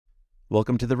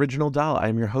Welcome to The Original Doll.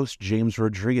 I'm your host, James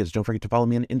Rodriguez. Don't forget to follow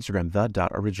me on Instagram,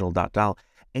 the.original.doll,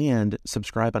 and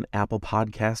subscribe on Apple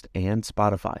Podcast and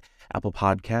Spotify. Apple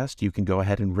Podcast, you can go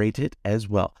ahead and rate it as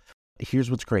well. Here's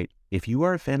what's great. If you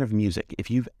are a fan of music, if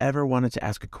you've ever wanted to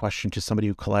ask a question to somebody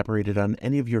who collaborated on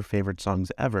any of your favorite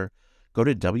songs ever, go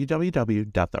to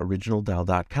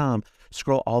www.theoriginaldoll.com,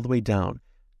 scroll all the way down.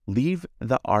 Leave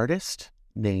the artist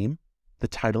name, the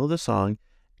title of the song,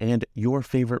 and your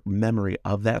favorite memory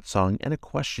of that song and a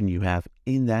question you have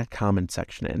in that comment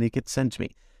section, and it gets sent to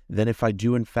me. Then if I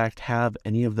do in fact have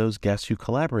any of those guests who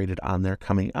collaborated on there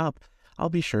coming up, I'll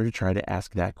be sure to try to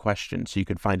ask that question. So you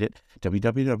can find it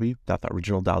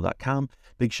www.theoriginaldoll.com.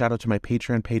 Big shout out to my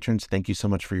Patreon patrons. Thank you so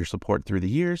much for your support through the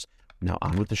years. Now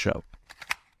on with the show.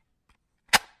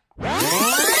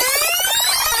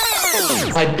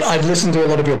 I've listened to a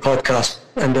lot of your podcasts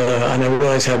and I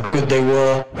realized how good they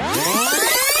were.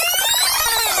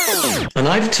 And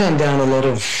I've turned down a lot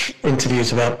of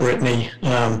interviews about Britney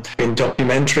in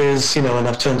documentaries, and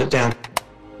I've turned it down.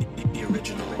 The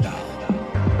Original Doll.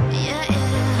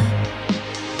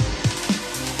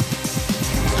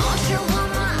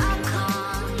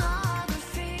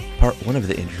 Part 1 of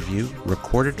the interview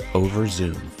recorded over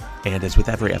Zoom. And as with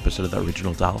every episode of The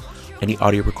Original Doll, any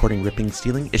audio recording, ripping,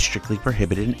 stealing is strictly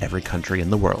prohibited in every country in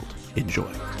the world.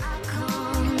 Enjoy.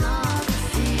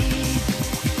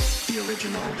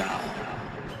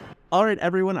 All right,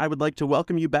 everyone, I would like to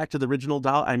welcome you back to The Original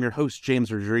Doll. I'm your host, James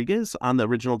Rodriguez. On The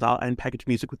Original Doll, I package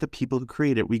music with the people who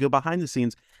create it. We go behind the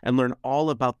scenes and learn all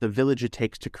about the village it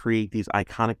takes to create these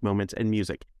iconic moments in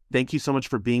music. Thank you so much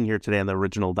for being here today on The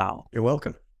Original Doll. You're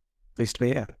welcome. Pleased to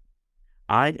be here.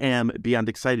 I am beyond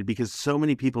excited because so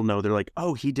many people know, they're like,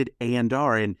 oh, he did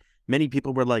A&R. And many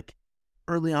people were like,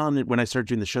 early on when I started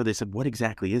doing the show, they said, what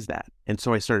exactly is that? And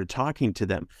so I started talking to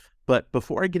them. But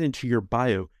before I get into your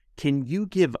bio, can you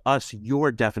give us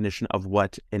your definition of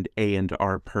what an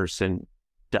A&R person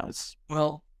does?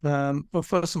 Well,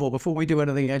 first of all, before we do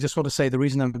anything, I just want to say the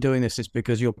reason I'm doing this is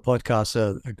because your podcasts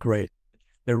are great.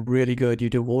 They're really good. You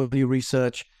do all your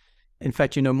research. In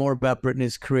fact, you know more about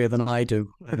Britney's career than I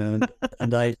do, and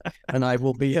I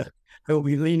will be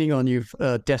leaning on you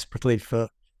desperately for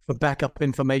backup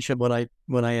information when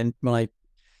I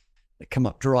come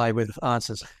up dry with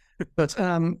answers. But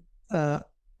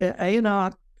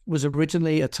A&R was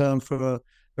originally a term for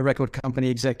a record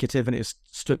company executive, and it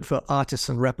stood for artists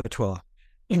and repertoire.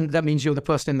 And that means you're the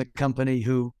person in the company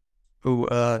who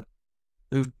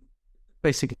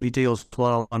basically deals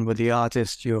one-on-one with the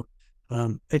artist.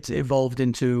 It's evolved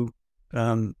into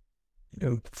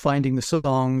finding the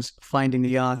songs, finding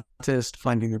the artist,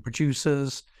 finding the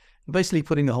producers, basically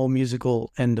putting the whole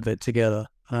musical end of it together.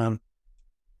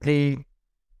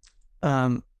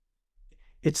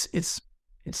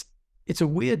 It's a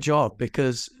weird job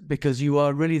because you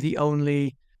are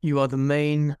really you are the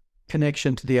main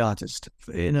connection to the artist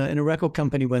in a record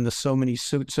company. When there's so many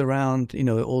suits around,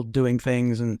 all doing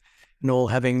things and all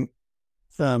having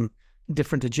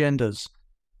different agendas,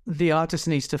 the artist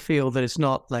needs to feel that it's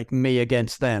not like me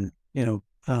against them,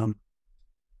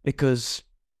 because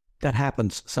that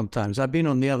happens sometimes. I've been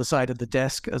on the other side of the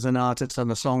desk as an artist and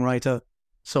a songwriter,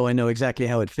 so I know exactly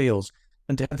how it feels.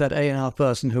 And to have that A&R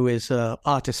person who is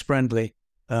artist friendly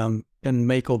can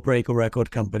make or break a record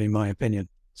company, in my opinion.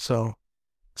 So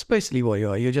it's basically what you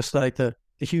are. You're just like the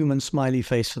human smiley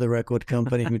face for the record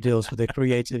company who deals with the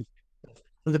creative,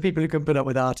 the people who can put up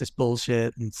with artist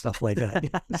bullshit and stuff like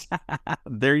that.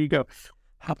 There you go.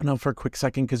 Hopping out for a quick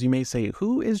second, because you may say,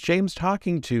 who is James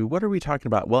talking to? What are we talking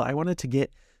about? Well, I wanted to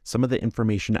get some of the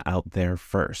information out there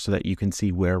first so that you can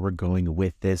see where we're going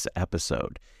with this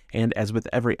episode. And as with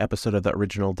every episode of The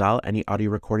Original Doll, any audio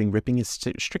recording, ripping is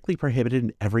strictly prohibited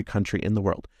in every country in the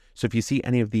world. So if you see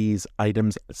any of these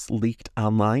items leaked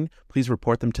online, please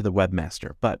report them to the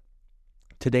webmaster. But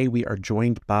today we are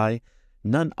joined by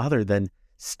none other than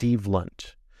Steve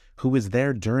Lunt, who was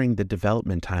there during the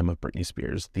development time of Britney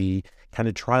Spears, the kind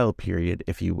of trial period,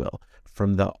 if you will,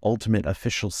 from the ultimate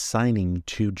official signing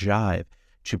to Jive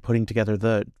to putting together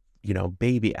the,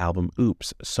 baby album,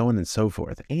 Oops, so on and so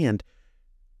forth. And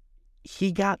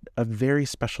he got a very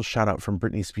special shout out from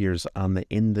Britney Spears on the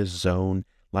In the Zone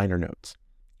liner notes.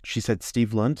 She said,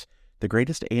 Steve Lunt, the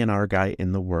greatest A&R guy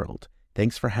in the world.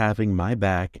 Thanks for having my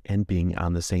back and being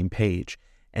on the same page.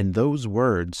 And those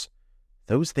words,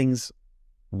 those things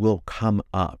will come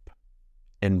up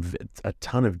in a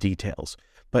ton of details.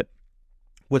 But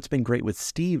what's been great with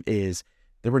Steve is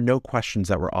there were no questions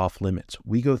that were off limits.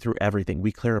 We go through everything.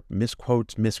 We clear up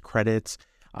misquotes, miscredits,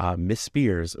 Miss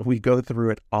Spears. We go through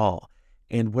it all.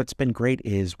 And what's been great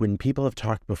is when people have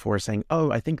talked before saying,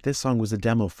 oh, I think this song was a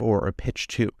demo for or pitch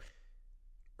 2.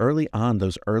 early on,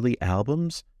 those early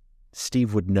albums,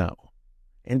 Steve would know.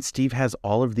 And Steve has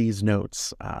all of these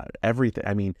notes, everything.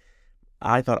 I mean,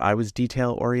 I thought I was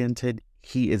detail oriented.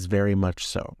 He is very much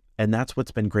so. And that's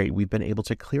what's been great. We've been able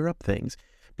to clear up things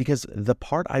because the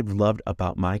part I've loved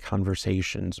about my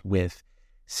conversations with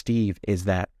Steve is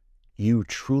that you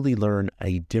truly learn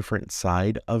a different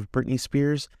side of Britney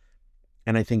Spears.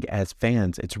 And I think as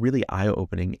fans, it's really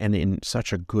eye-opening and in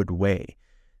such a good way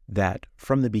that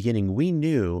from the beginning, we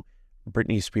knew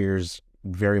Britney Spears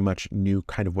very much knew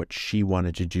kind of what she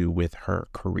wanted to do with her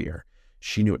career.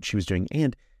 She knew what she was doing.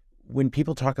 And when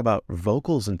people talk about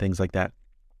vocals and things like that,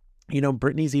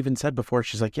 Britney's even said before,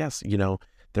 she's like, yes,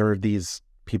 there are these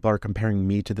people are comparing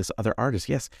me to this other artist.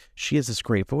 Yes, she has this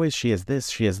great voice. She has this,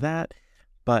 she has that.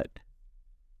 But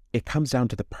it comes down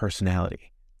to the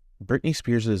personality. Britney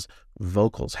Spears's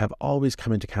vocals have always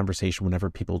come into conversation whenever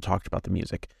people talked about the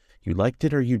music. You liked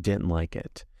it or you didn't like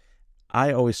it.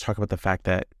 I always talk about the fact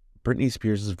that Britney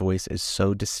Spears' voice is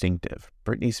so distinctive.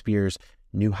 Britney Spears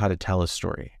knew how to tell a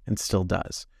story and still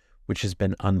does, which has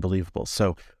been unbelievable.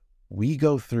 So we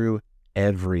go through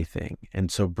everything.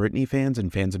 And so Britney fans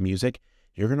and fans of music,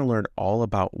 you're going to learn all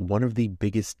about one of the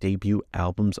biggest debut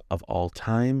albums of all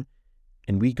time.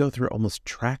 And we go through almost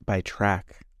track by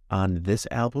track on this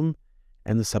album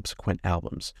and the subsequent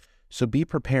albums. So be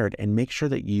prepared and make sure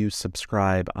that you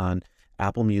subscribe on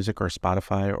Apple Music or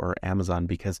Spotify or Amazon,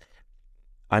 because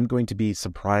I'm going to be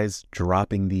surprise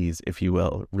dropping these, if you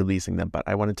will, releasing them. But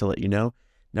I wanted to let you know,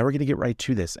 now we're going to get right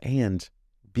to this and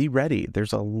be ready.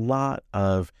 There's a lot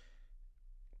of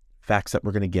facts that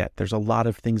we're going to get. There's a lot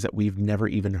of things that we've never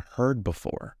even heard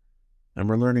before. And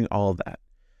we're learning all of that.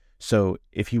 So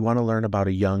if you want to learn about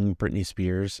a young Britney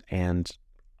Spears and,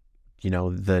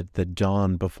 the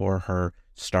dawn before her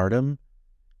stardom,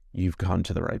 you've gone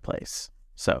to the right place.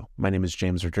 So my name is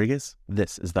James Rodriguez.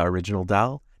 This is The Original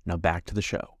Doll. Now back to the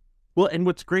show. Well, and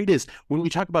what's great is when we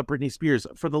talk about Britney Spears,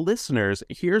 for the listeners,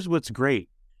 here's what's great.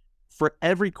 For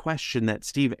every question that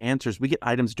Steve answers, we get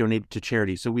items donated to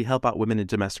charity. So we help out women in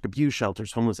domestic abuse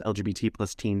shelters, homeless LGBT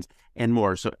plus teens, and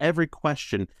more. So every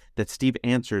question that Steve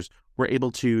answers, we're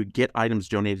able to get items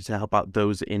donated to help out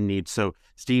those in need. So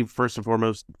Steve, first and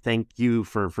foremost, thank you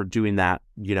for doing that,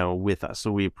 with us.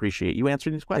 So we appreciate you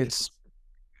answering these questions. It's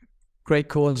great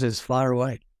causes, fire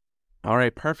away. All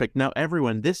right, perfect. Now,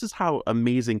 everyone, this is how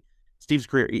amazing Steve's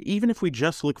career, even if we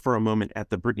just look for a moment at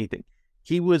the Britney thing,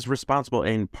 he was responsible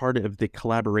and part of the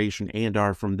collaboration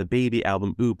A&R from the Baby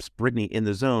album, Oops, Britney in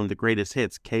the Zone, The Greatest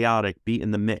Hits, Chaotic, Beat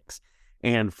in the Mix.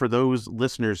 And for those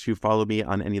listeners who follow me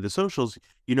on any of the socials,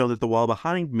 you know that the wall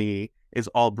behind me is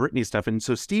all Britney stuff. And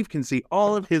so Steve can see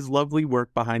all of his lovely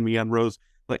work behind me on rows.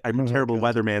 Like, I'm a terrible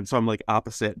weatherman, so I'm like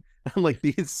opposite. I'm like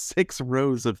these 6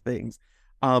 rows of things.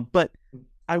 But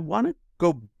I want to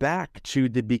go back to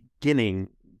the beginning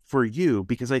for you,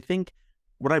 because I think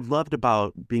what I've loved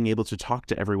about being able to talk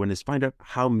to everyone is find out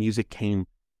how music came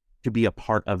to be a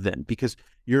part of them, because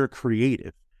you're a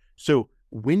creative. So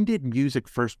when did music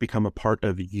first become a part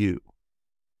of you?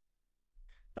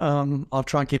 I'll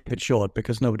try and keep it short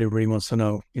because nobody really wants to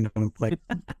know, like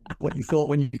what you thought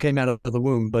when you came out of the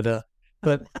womb. But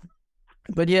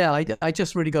yeah, I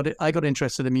just really I got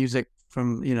interested in music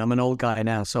from, I'm an old guy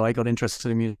now, so I got interested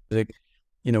in music,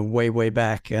 way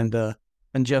back, and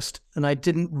I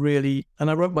didn't really,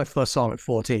 and I wrote my first song at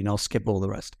 14. I'll skip all the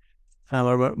rest. I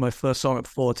wrote my first song at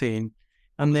 14,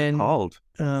 and then Called?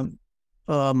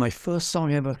 My first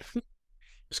song ever.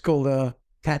 It's called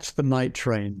 "Catch the Night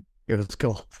Train." It was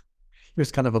called. It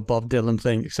was kind of a Bob Dylan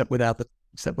thing, except without the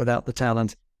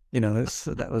talent.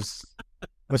 That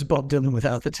was Bob Dylan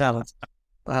without the talent.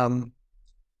 And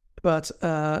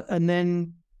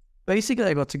then basically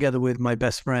I got together with my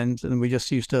best friend, and we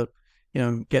just used to,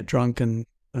 get drunk and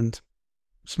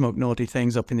smoke naughty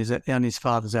things up in his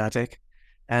father's attic,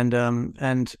 and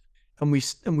we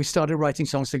started writing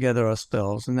songs together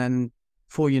ourselves. And then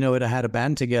before you know it, I had a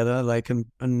band together.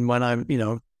 And when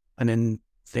and in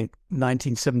I think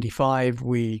 1975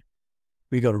 we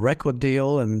got a record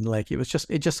deal, and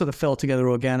it just sort of fell together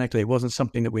organically. It wasn't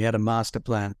something that we had a master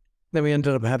plan. Then we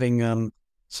ended up having a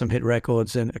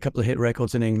couple of hit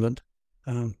records in England,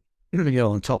 on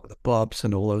top of the Bobs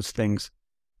and all those things.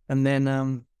 And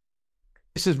then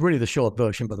this is really the short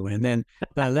version, by the way. And then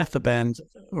I left the band.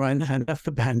 Right, I left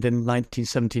the band in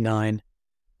 1979,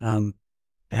 and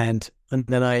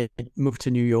then I moved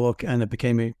to New York, and I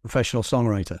became a professional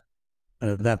songwriter. And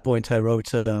at that point, I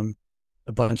wrote a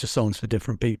bunch of songs for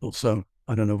different people. So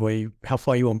I don't know how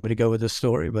far you want me to go with this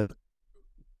story, but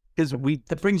Because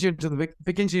that begins you into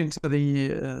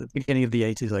the beginning of the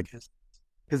 80s, I guess.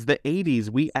 because the 80s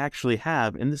we actually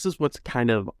have, and this is what's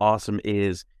kind of awesome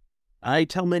is I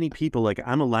tell many people, like,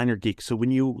 I'm a liner geek. So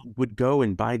when you would go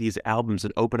and buy these albums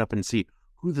and open up and see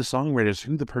who the songwriters,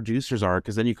 who the producers are,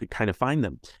 because then you could kind of find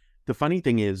them. The funny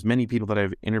thing is, many people that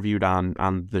I've interviewed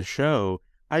on the show,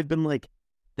 I've been like,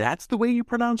 that's the way you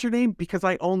pronounce your name? Because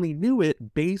I only knew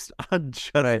it based on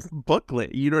just a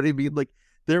booklet. You know what I mean? Like,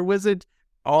 there wasn't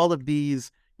all of these,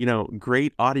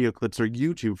 great audio clips or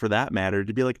YouTube for that matter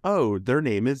to be like, oh, their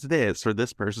name is this or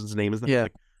this person's name is that. Yeah.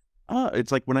 Like, oh,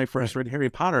 it's like when I first read Harry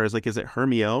Potter, I was like, is it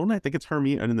Hermione? I think it's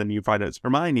Hermione. And then you find out it's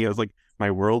Hermione. I was like, my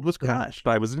world was crushed.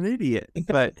 I was an idiot.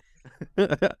 But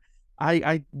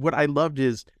what I loved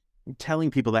is telling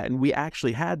people that. And we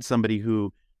actually had somebody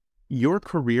who, your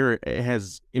career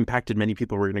has impacted many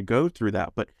people. We're going to go through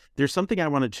that. But there's something I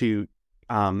wanted to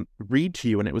read to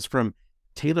you. And it was from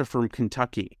Taylor from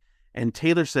Kentucky. And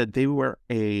Taylor said they were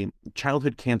a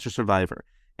childhood cancer survivor.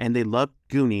 And they loved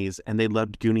Goonies. And they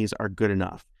loved Goonies Are Good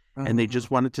Enough. And they just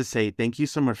wanted to say, thank you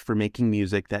so much for making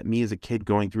music that me as a kid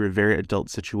going through a very adult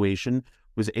situation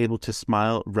was able to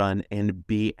smile, run, and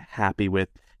be happy with.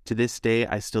 To this day,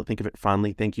 I still think of it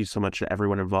fondly. Thank you so much to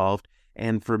everyone involved.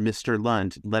 And for Mr.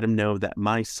 Lunt, let him know that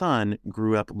my son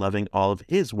grew up loving all of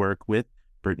his work with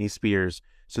Britney Spears.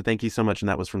 So thank you so much. And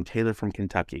that was from Taylor from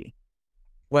Kentucky.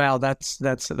 Wow, that's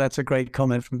a great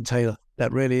comment from Taylor.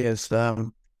 That really is.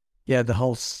 The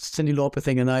whole Cyndi Lauper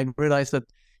thing. And I realized that,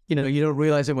 you don't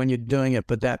realize it when you're doing it,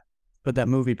 but that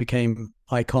movie became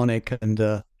iconic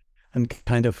and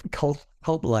kind of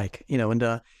cult-like, and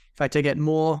in fact, I get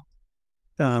more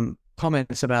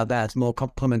comments about that, more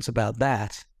compliments about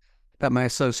my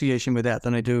association with that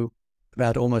than I do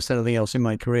about almost anything else in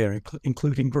my career,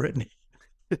 including Britney.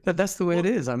 But that's the way it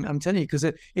is. I'm telling you, because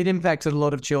it impacted a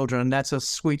lot of children, and that's a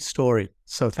sweet story.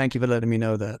 So thank you for letting me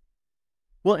know that.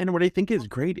 Well, and what I think is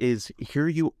great is here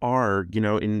you are,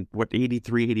 in what,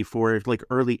 83, 84, like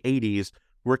early 80s,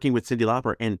 working with Cyndi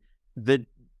Lauper, and the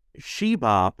She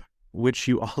Bop, which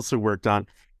you also worked on,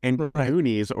 and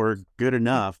Goonies or Good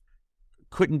Enough,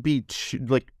 couldn't be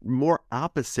more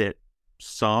opposite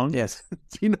songs. Yes.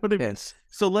 Do you know what I mean? Yes.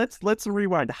 So let's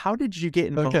rewind. How did you get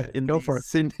involved in go for it.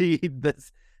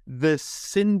 the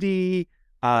Cyndi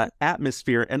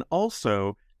atmosphere? And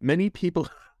also, many people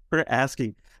were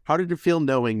asking, how did it feel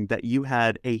knowing that you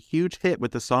had a huge hit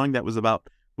with a song that was about,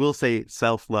 we'll say,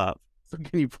 self-love? So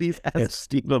can you please ask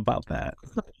Steve about that?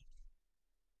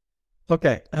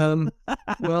 Okay.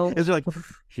 Well, it's like,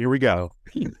 here we go.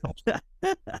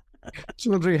 Just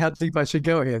wondering how deep I should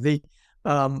go here.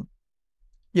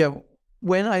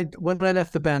 When I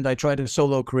left the band, I tried a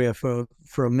solo career for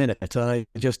a minute. I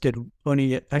just did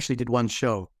one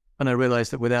show, and I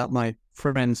realized that without my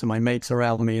friends and my mates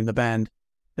around me in the band,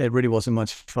 it really wasn't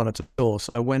much fun at all.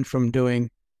 So I went from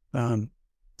doing, I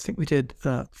think we did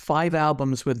 5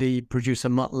 albums with the producer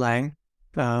Mutt Lange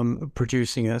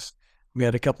producing us. We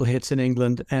had a couple of hits in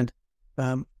England, and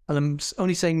I'm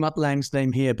only saying Mutt Lange's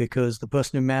name here because the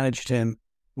person who managed him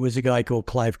was a guy called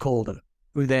Clive Calder,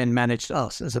 who then managed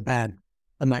us as a band,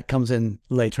 and that comes in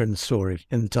later in the story,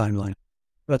 in the timeline.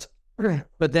 But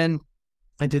then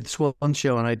I did this one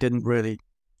show, and I didn't really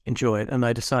enjoy it, and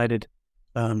I decided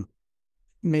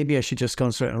maybe I should just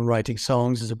concentrate on writing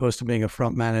songs as opposed to being a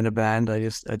front man in a band. I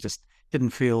just didn't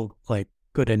feel like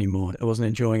good anymore. I wasn't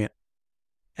enjoying it.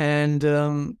 And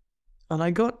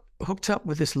I got hooked up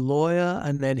with this lawyer,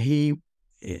 and then he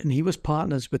was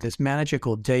partners with this manager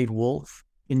called Dave Wolf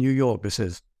in New York, this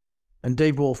is. And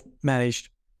Dave Wolf managed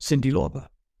Cyndi Lauper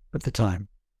at the time.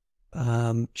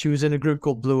 She was in a group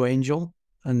called Blue Angel,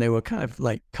 and they were kind of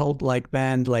like cult-like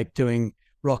band, like doing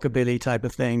rockabilly type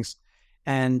of things.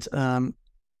 And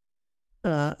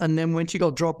then when she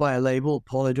got dropped by a label,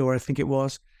 Polydor, I think it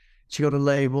was, she got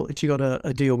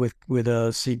a deal with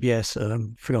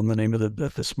CBS. Forgotten the name of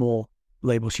the small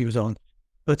label she was on,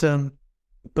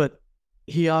 but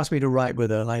he asked me to write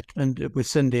with her, and with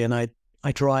Cyndi, and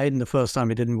I tried, and the first time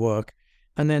it didn't work,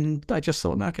 and then I just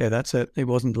thought, okay, that's it. It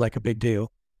wasn't like a big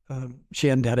deal. She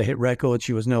hadn't had a hit record.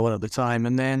 She was no one at the time,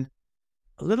 and then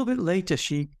a little bit later,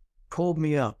 she called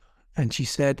me up, and she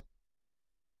said,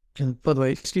 and by the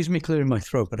way, excuse me clearing my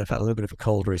throat, but I've had a little bit of a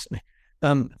cold recently.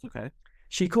 That's okay.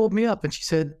 She called me up and she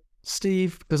said,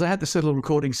 Steve, because I had this little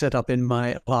recording set up in my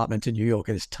apartment in New York,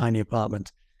 in this tiny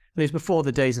apartment. And it was before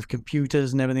the days of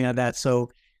computers and everything like that.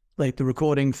 So like the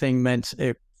recording thing meant,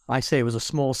 I say it was a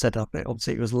small setup.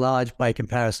 Obviously it was large by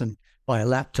a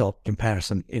laptop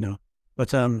comparison, But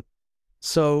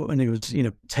so, and it was,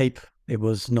 tape. It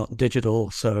was not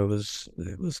digital, so it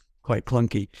was quite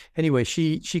clunky. Anyway,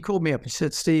 she called me up and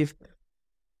said, Steve,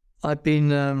 I've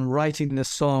been writing this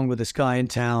song with this guy in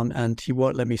town, and he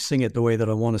won't let me sing it the way that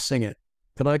I want to sing it.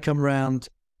 Can I come round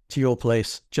to your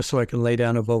place just so I can lay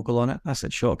down a vocal on it? I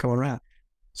said, sure, come around.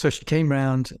 So she came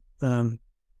round,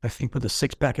 I think with a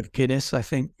 6-pack of Guinness, I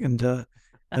think,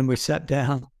 and we sat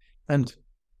down and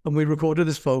we recorded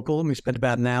this vocal, and we spent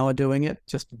about an hour doing it,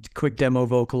 just a quick demo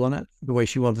vocal on it, the way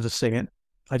she wanted to sing it.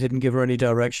 I didn't give her any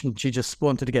direction. She just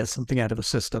wanted to get something out of the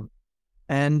system.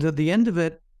 And at the end of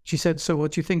it, she said, so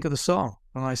what do you think of the song?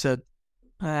 And I said,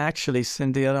 actually,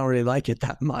 Cindy, I don't really like it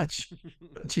that much.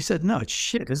 And she said, no, it's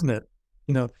shit, isn't it?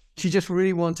 You know, she just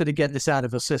really wanted to get this out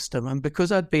of her system. And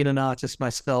because I'd been an artist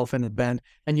myself in a band,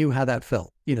 I knew how that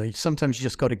felt. You know, sometimes you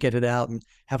just got to get it out and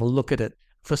have a look at it.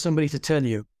 For somebody to tell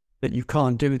you that you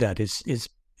can't do that is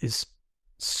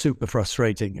super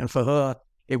frustrating. And for her,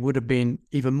 it would have been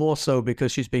even more so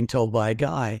because she's being told by a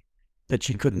guy that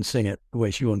she couldn't sing it the way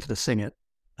she wanted to sing it.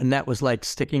 And that was like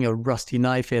sticking a rusty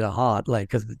knife in her heart,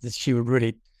 like, because she would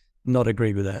really not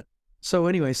agree with that. So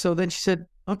anyway, so then she said,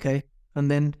 okay. And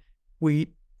then we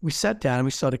sat down and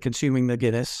we started consuming the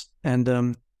Guinness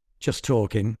and just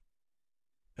talking.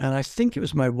 And I think it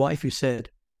was my wife who said,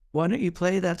 why don't you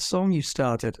play that song you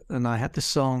started? And I had the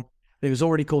song. It was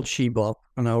already called She Bop,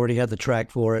 and I already had the track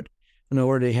for it. And I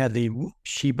already had the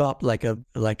She Bop, like a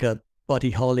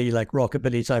Buddy Holly, like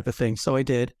rockabilly type of thing. So I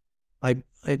did. I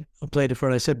played it for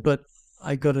her. I said, but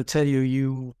I got to tell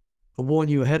you, I warn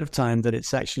you ahead of time that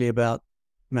it's actually about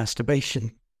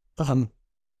masturbation. And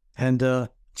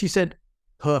she said,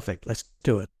 perfect, let's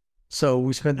do it. So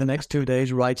we spent the next 2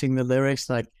 days writing the lyrics.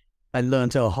 Like, I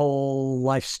learned her whole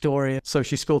life story. So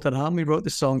she spilled it out. We wrote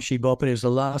the song She Bop, and it was the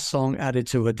last song added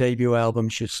to her debut album,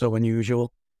 She's So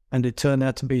Unusual. And it turned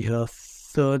out to be her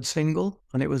 3rd single.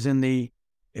 And it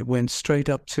went straight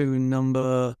up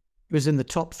to it was in the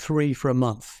top 3 for a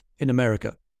month in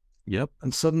America. Yep.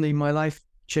 And suddenly my life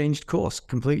changed course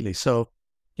completely. So,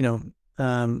 you know.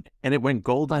 And it went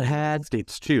gold in the United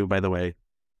States too, by the way.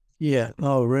 Yeah.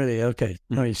 Oh, really? Okay.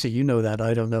 No, you see, you know that.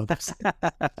 I don't know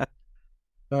that.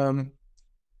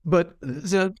 But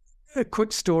there's a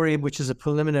quick story, which is a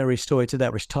preliminary story to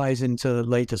that, which ties into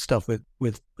later stuff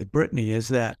with Britney, is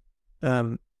that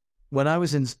when I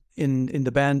was in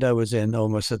the band I was in, I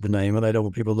almost said the name, and I don't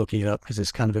want people looking it up because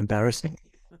it's kind of embarrassing.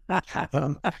 But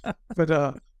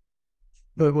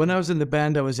when I was in the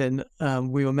band I was in,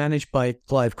 we were managed by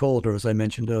Clive Calder, as I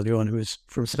mentioned earlier on, who was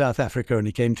from South Africa, and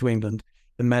he came to England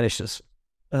and managed us.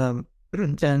 At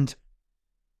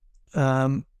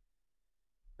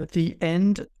the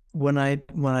end, when I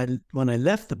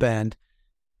left the band,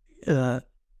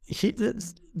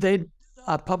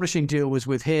 our publishing deal was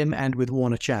with him and with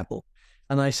Warner Chappell,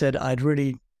 and I said I'd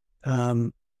really,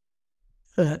 I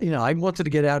wanted to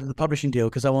get out of the publishing deal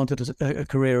because I wanted a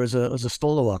career as a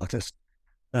solo artist,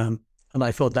 and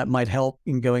I thought that might help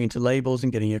in going into labels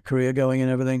and getting a career going and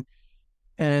everything,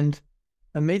 and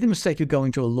I made the mistake of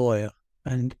going to a lawyer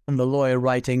and the lawyer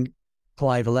writing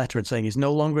Clive a letter and saying he's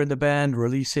no longer in the band,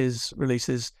 releases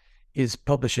his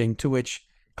publishing, to which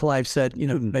Clive said,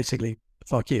 basically,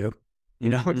 fuck you.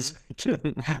 It's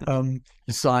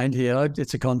signed here,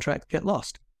 it's a contract, get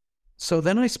lost. So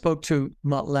then I spoke to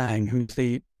Mutt Lange, who's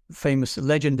the famous,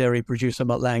 legendary producer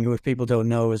Mutt Lange, who, if people don't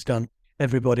know, has done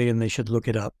Everybody, and they should look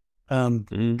it up.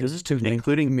 Because it's too late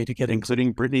for me to get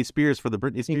including Britney Spears for the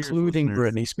Britney Spears including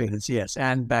listeners. Britney Spears, yes,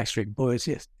 and Backstreet Boys,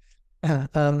 yes.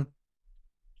 And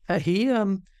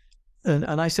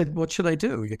I said, what should I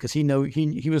do? Because he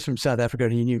was from South Africa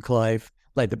and he knew Clive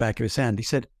like the back of his hand. He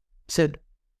said,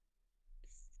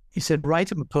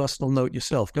 write him a personal note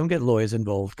yourself. Don't get lawyers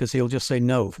involved because he'll just say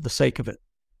no for the sake of it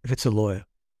if it's a lawyer.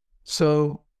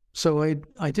 So I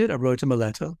did. I wrote him a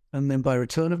letter, and then by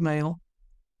return of mail,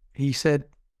 he said,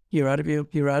 you're out of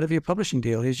your publishing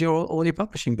deal. Here's all your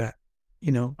publishing back.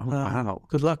 Wow.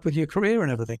 Good luck with your career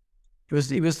and everything.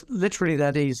 It was literally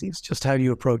that easy. It's just how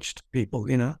you approached people,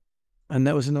 And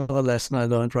that was another lesson I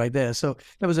learned right there. So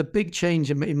that was a big change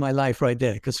in my life right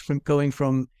there, because going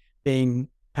from being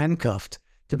handcuffed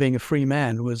to being a free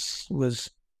man was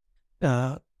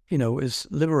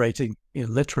liberating,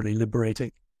 literally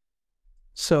liberating.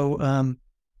 So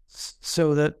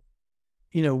that,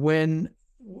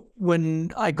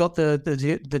 when I got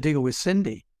the deal with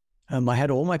Cindy, I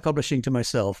had all my publishing to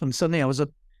myself, and suddenly I was a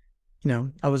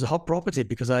hot property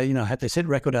because I had this hit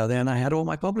record out there and I had all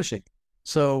my publishing.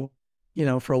 So,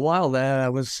 for a while there, I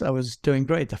was doing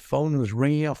great. The phone was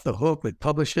ringing off the hook with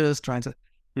publishers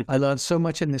I learned so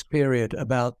much in this period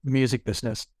about the music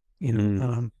business,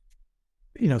 from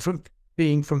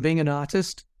being an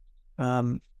artist,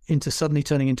 into suddenly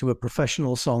turning into a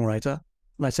professional songwriter.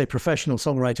 And I say professional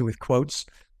songwriter with quotes,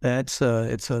 it's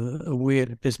a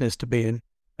weird business to be in,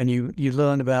 and you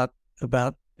learn about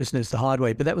business the hard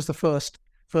way. But that was the first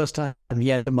time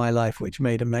yet in my life which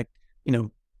made a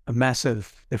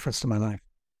massive difference to my life.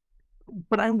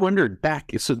 But I wondered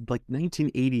back, so like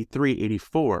 1983,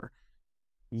 84,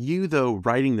 you though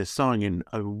writing this song and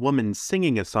a woman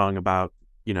singing a song about,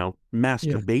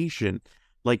 masturbation,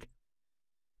 like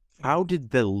how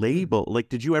did the label, like,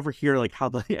 did you ever hear like how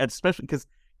the, especially because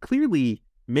clearly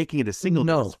making it a single,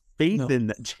 there's faith in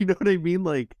that. Do you know what I mean?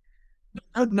 Like,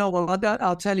 no, well,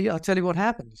 I'll tell you what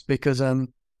happens because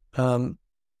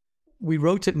we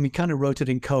wrote it and we kind of wrote it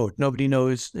in code. Nobody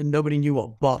knew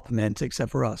what bop meant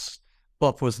except for us.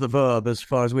 Bop was the verb as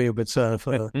far as we were concerned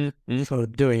for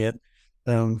doing it,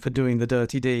 for doing the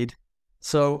dirty deed.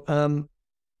 So,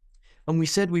 and we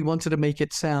said we wanted to make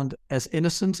it sound as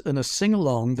innocent and a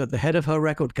sing-along that the head of her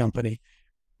record company,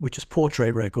 which is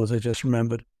Portrait Records, I just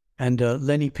remembered, and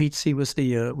Lenny Pizzi was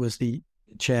the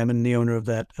chairman, the owner of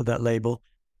that label.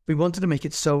 We wanted to make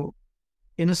it so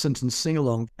innocent and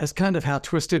sing-along as kind of how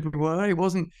twisted we were. It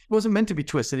wasn't meant to be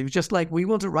twisted. It was just like, we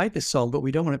want to write this song, but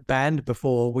we don't want it banned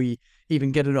before we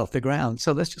even get it off the ground.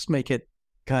 So let's just make it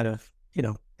kind of,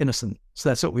 innocent. So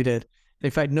that's what we did. In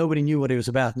fact, nobody knew what it was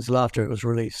about until after it was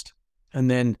released. And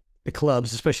then the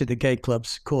clubs, especially the gay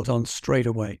clubs, caught on straight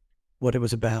away what it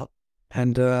was about.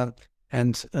 And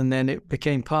then it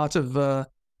became part of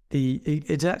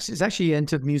it's actually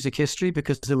entered music history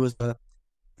because there was I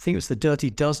think it was the Dirty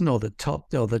Dozen or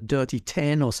the Dirty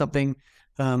 10 or something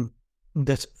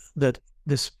that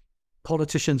this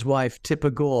politician's wife, Tipper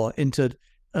Gore, entered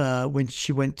when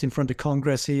she went in front of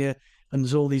Congress here. And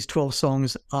there's all these 12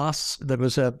 songs. There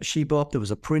was a She-Bop, there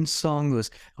was a Prince song, there was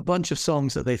a bunch of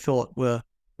songs that they thought were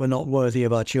not worthy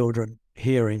of our children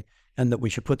hearing and that we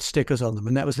should put stickers on them.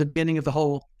 And that was the beginning of the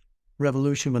whole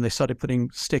revolution when they started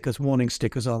putting warning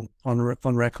stickers on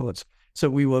records. So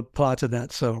we were part of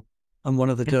that. So I'm one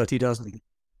of the Dirty Dozen.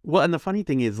 Well, and the funny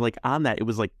thing is, like, on that, it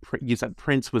was like, you said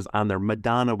Prince was on there,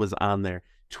 Madonna was on there,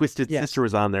 Twisted Sister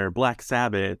was on there, Black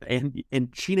Sabbath, and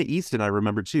Sheena Easton, I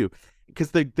remember too.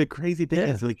 Because the crazy thing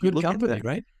is, like, good company,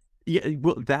 right? Yeah,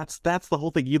 well, that's the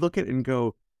whole thing. You look at it and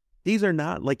go, these are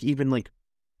not like even like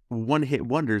one-hit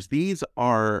wonders. These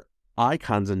are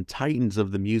icons and titans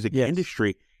of the music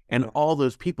industry, and all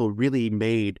those people really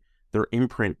made their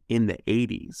imprint in the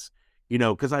 80s.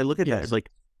 Because I look at that, like,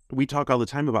 we talk all the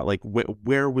time about like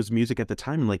where was music at the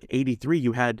time. In like 83,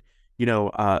 you had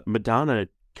Madonna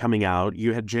coming out,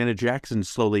 you had Janet Jackson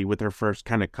slowly with her first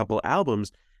kind of couple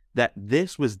albums. That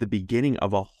this was the beginning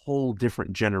of a whole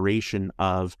different generation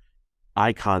of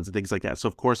icons and things like that. So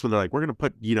of course, when they're like, we're going to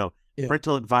put,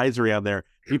 parental advisory on there,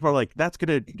 people are like, that's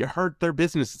going to hurt their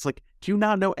business. It's like, do you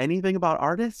not know anything about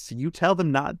artists? You tell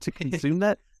them not to consume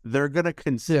that, they're going to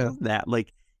consume that.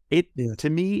 Like to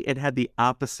me, it had the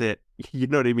opposite, you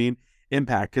know what I mean?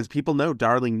 Impact, because people know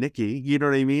Darling Nikki, you know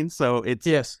what I mean? So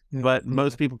it's, but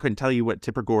most people couldn't tell you what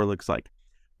Tipper Gore looks like.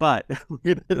 But, go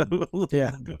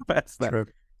past that. True.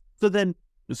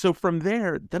 So from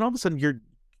there, then all of a sudden you're,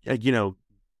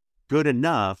 good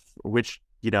enough, which,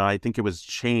 I think it was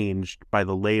changed by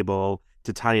the label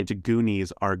to tie it to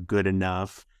Goonies are good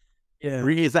enough. Yeah.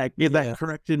 Is that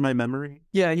correct in my memory?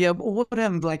 Yeah. Well, what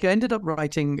happened? Like I ended up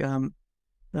writing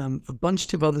a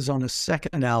bunch of others on a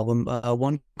second album,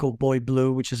 one called Boy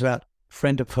Blue, which is about a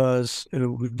friend of hers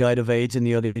who died of AIDS in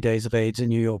the early days of AIDS in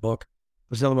New York.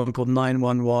 There's another one called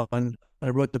 911. I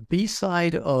wrote the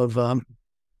B-side of...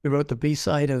 We wrote the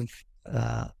B-side of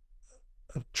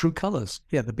True Colors.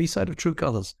 Yeah, the B-side of True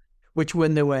Colors, which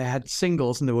when had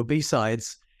singles and there were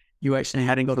B-sides, you actually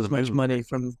hadn't got as much money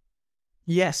from...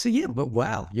 but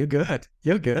wow, you're good.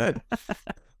 You're good.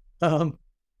 Because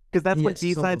that's what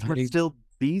B-sides were still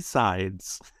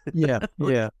B-sides. Yeah.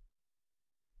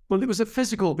 Well, it was a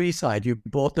physical B-side. You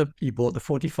bought the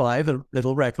 45, a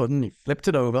little record, and you flipped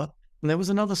it over, and there was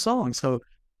another song. So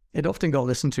it often got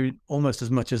listened to almost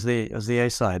as much as the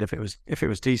A-side if it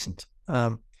was decent.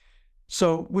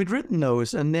 So we'd written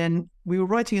those, and then we were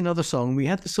writing another song. We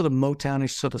had this sort of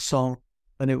Motownish sort of song,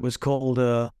 and it was called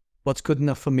 "What's Good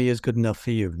Enough for Me is Good Enough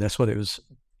for You." That's what it was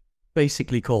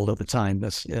basically called at the time.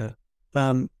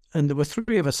 And there were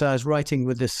three of us. I was writing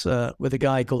with a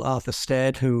guy called Arthur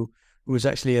Stead, who was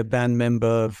actually a band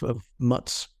member of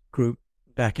Mutt's group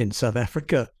back in South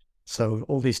Africa. So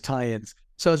all these tie-ins.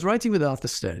 So I was writing with Arthur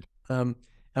Stead, and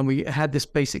we had this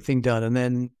basic thing done,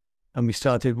 and we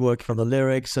started working on the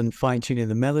lyrics and fine-tuning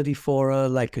the melody for her,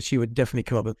 like, because she would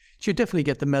definitely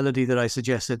get the melody that I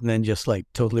suggested and then just, like,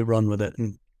 totally run with it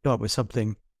and come up with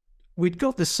something. We'd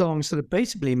got this song sort of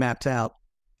basically mapped out,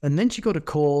 and then she got a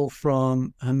call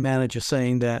from her manager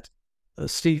saying that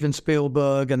Steven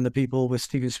Spielberg and the people with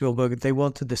Steven Spielberg, they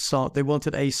wanted this song. They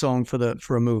wanted a song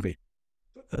for a movie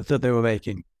that they were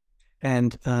making,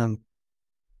 and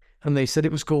they said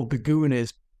it was called The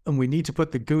Goonies, and we need to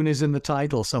put The Goonies in the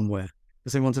title somewhere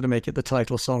because they wanted to make it the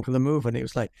title song for the movie. And it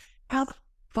was like, how the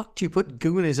fuck do you put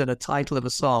Goonies in a title of a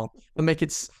song and make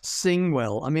it sing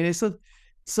well? I mean, it's a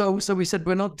so we said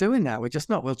we're not doing that. We're just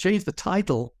not. We'll change the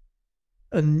title,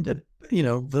 and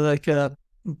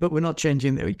but we're not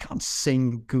changing that. We can't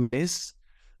sing Goonies.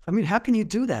 I mean, how can you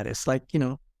do that? It's like,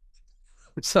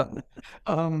 so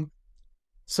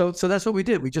so that's what we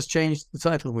did. We just changed the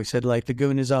title. We said, like, The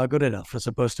Goonies Are Good Enough, as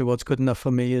opposed to What's Good Enough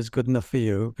for Me is Good Enough for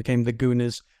You. It became The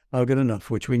Goonies Are Good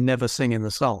Enough, which we never sing in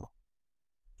the song.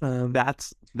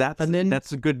 That's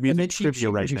a good music trivia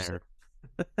right there.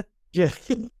 Yeah.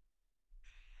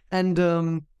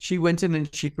 And she went in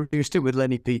and she produced it with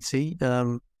Lenny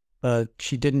Pizzi.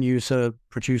 She didn't use her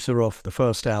producer off the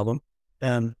first album.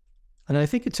 And I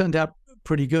think it turned out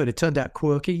pretty good. It turned out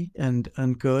quirky and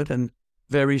good and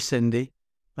very Cindy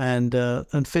and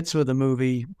fits with the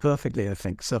movie perfectly, I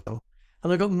think. So,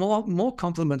 and I got more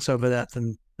compliments over that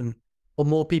or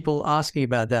more people asking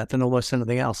about that than almost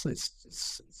anything else.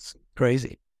 It's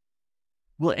crazy.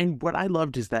 Well, and what I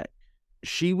loved is that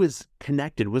she was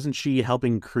connected. Wasn't she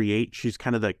helping create? She's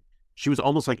kind of she was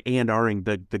almost like A&Ring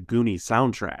the Goonies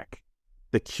soundtrack,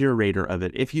 the curator of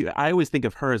it. I always think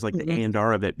of her as like the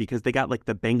A&R of it because they got like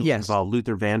the Bengals involved,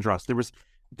 Luther Vandross.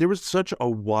 There was such a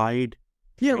wide,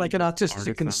 like an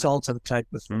artistic consultant type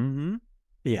of thing. Mm-hmm.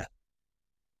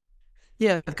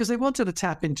 Yeah, because they wanted to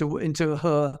tap into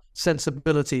her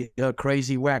sensibility, her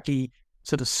crazy, wacky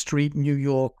sort of street New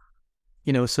York,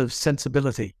 sort of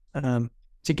sensibility,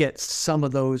 to get some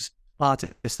of those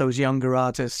artists, those younger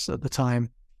artists at the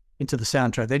time, into the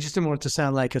soundtrack. They just didn't want it to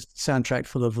sound like a soundtrack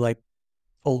full of like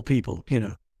old people,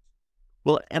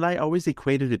 Well, and I always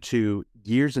equated it to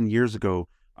years and years ago.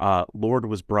 Lorde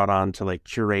was brought on to like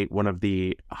curate one of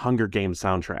the Hunger Games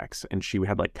soundtracks, and she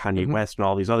had like Kanye West and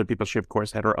all these other people. She of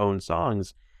course had her own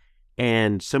songs,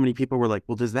 and so many people were like,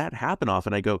 "Well, does that happen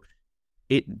often?" I go,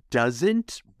 "It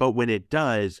doesn't, but when it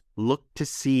does, look to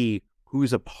see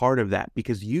who's a part of that,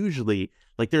 because usually,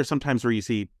 like, there are some times where you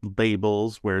see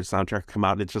labels where soundtracks come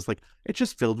out and it's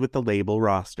just filled with the label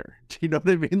roster. Do you know what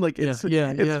I mean? Like, it's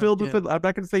filled with I'm not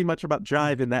going to say much about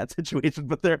jive in that situation,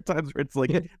 but there are times where it's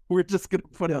like, we're just going to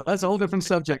put it. That's a whole different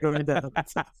subject right there.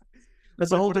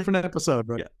 That's a whole different episode,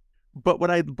 right? Yeah. But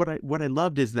what I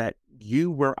loved is that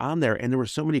you were on there, and there were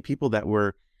so many people that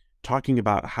were talking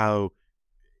about how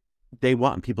they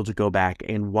want people to go back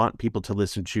and want people to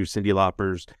listen to Cyndi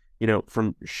Lauper's,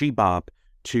 from She Bop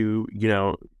to,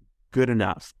 Good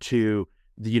Enough to,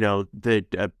 I'm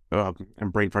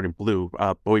brain farting,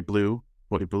 Boy Blue.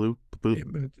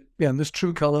 Yeah, and there's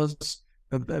True Colors,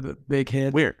 a big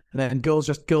hit. Weird. And girls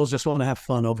just want to have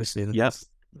fun, obviously. Yes.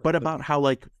 But about how,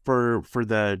 like, for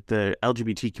the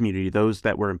LGBT community, those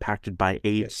that were impacted by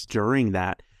AIDS during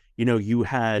that, you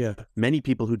had many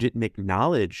people who didn't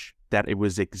acknowledge that it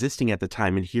was existing at the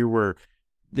time. And here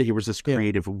was this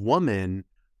creative woman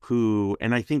who,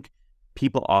 and I think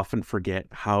people often forget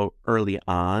how early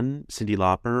on Cyndi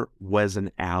Lauper was an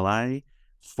ally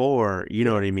for, you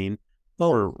know what I mean,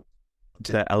 for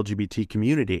the LGBT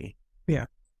community. Yeah.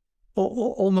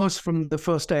 Almost from the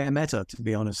first day I met her, to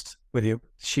be honest with you.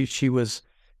 She was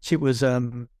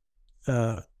an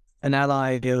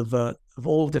ally of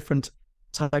all different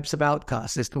types of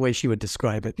outcasts, is the way she would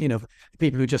describe it.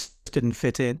 People who just didn't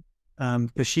fit in,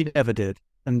 because she never did,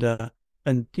 and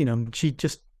she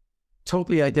just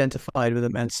totally identified with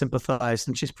them and sympathized,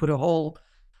 and she's put her whole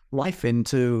life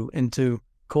into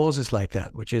causes like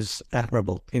that, which is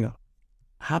admirable.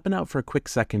 Hopping out for a quick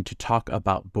second to talk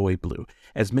about Boy Blue.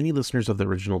 As many listeners of the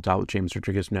original Dial with James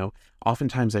Rodriguez know,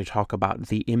 oftentimes I talk about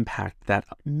the impact that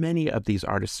many of these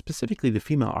artists, specifically the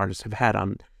female artists, have had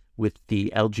on with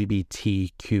the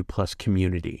LGBTQ plus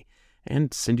community. And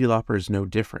Cyndi Lauper is no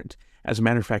different. As a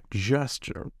matter of fact, just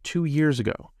 2 years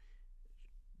ago,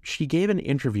 she gave an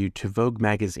interview to Vogue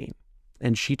magazine,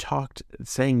 and she talked,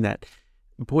 saying that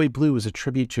Boy Blue was a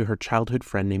tribute to her childhood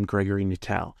friend named Gregory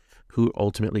Nuttall, who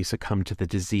ultimately succumbed to the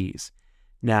disease.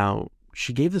 Now,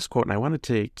 she gave this quote, and I wanted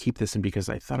to keep this in because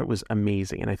I thought it was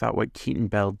amazing, and I thought what Keaton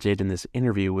Bell did in this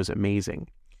interview was amazing.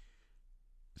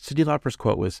 Cyndi Lauper's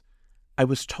quote was, "I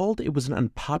was told it was an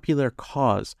unpopular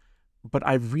cause, but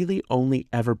I've really only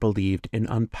ever believed in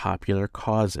unpopular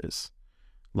causes."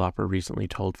 Lauper recently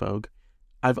told Vogue,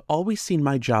 "I've always seen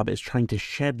my job as trying to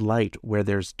shed light where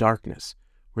there's darkness.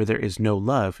 Where there is no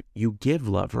love, you give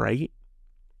love, right?"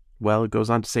 Well, it goes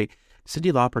on to say,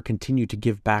 Cyndi Lauper continued to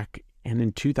give back And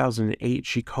in 2008,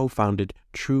 she co-founded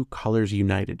True Colors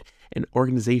United, an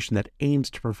organization that aims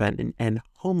to prevent and end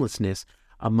homelessness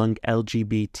among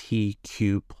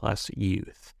LGBTQ plus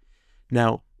youth.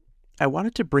 Now, I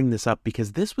wanted to bring this up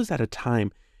because this was at a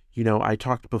time, I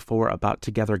talked before about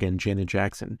Together Again, Janet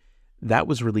Jackson. That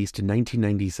was released in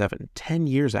 1997, 10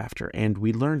 years after, and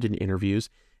we learned in interviews,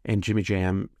 and Jimmy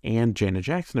Jam and Janet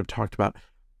Jackson have talked about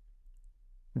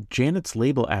Janet's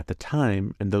label at the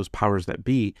time, and those powers that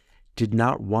be, did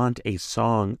not want a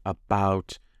song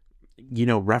about,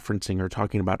 referencing or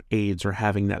talking about AIDS or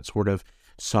having that sort of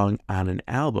song on an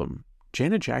album.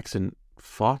 Janet Jackson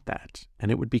fought that,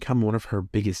 and it would become one of her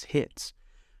biggest hits.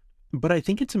 But I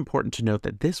think it's important to note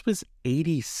that this was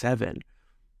 87.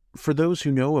 For those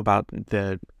who know about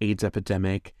the AIDS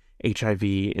epidemic, HIV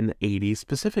in the 80s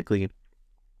specifically,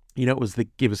 it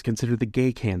was considered the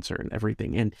gay cancer and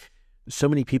everything. And so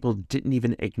many people didn't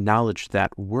even acknowledge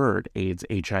that word, AIDS,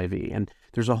 HIV. And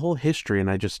there's a whole history, and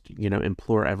I just,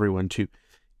 implore everyone to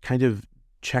kind of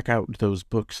check out those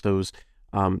books, those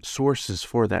sources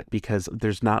for that, because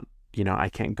there's not, I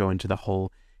can't go into the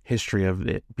whole history of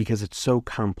it because it's so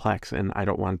complex and I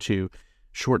don't want to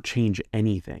shortchange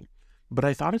anything. But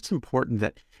I thought it's important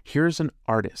that here's an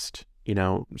artist,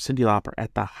 Cyndi Lauper,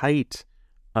 at the height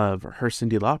of her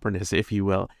Cyndi Lauperness, if you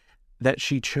will, that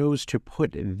she chose to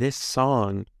put this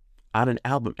song on an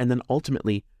album and then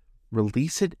ultimately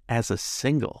release it as a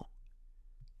single.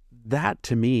 That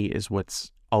to me is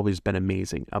what's always been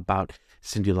amazing about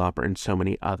Cyndi Lauper and so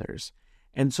many others.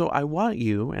 And so I want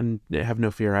you, and have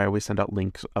no fear, I always send out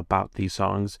links about these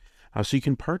songs so you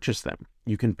can purchase them.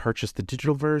 You can purchase the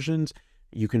digital versions,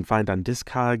 you can find on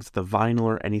Discogs, the vinyl,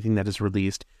 or anything that is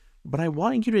released. But I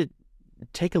want you to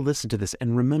take a listen to this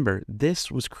and remember, this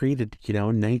was created, in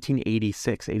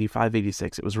 1986, 85,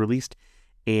 86. It was released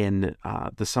in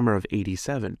the summer of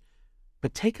 87.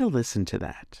 But take a listen to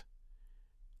that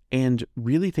and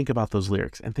really think about those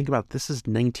lyrics and think about this is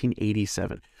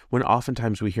 1987, when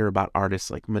oftentimes we hear about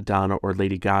artists like Madonna or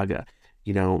Lady Gaga,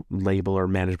 label or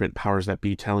management powers that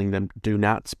be telling them, do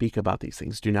not speak about these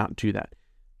things, do not do that.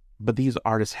 But these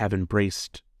artists have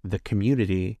embraced the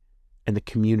community, and the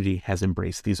community has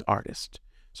embraced these artists.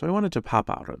 So I wanted to pop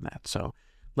out on that. So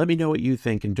let me know what you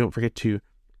think, and don't forget to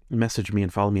message me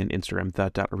and follow me on Instagram,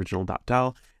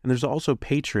 the.original.dal. And there's also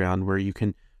Patreon, where you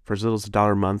can, for as little as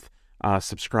 $1 a month,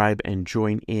 subscribe and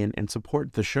join in and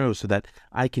support the show so that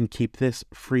I can keep this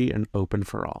free and open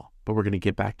for all. But we're going to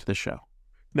get back to the show.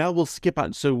 Now we'll skip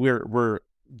on. So we're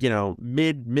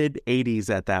mid 80s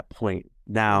at that point.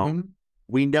 Now,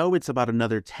 we know it's about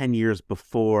another 10 years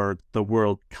before the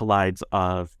world collides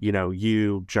of,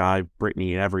 you, Jive,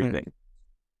 Britney, and everything.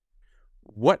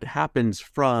 What happens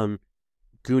from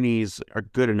Goonies Are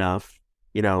Good Enough,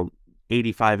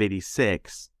 85,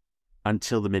 86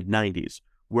 until the mid 90s?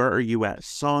 Where are you at?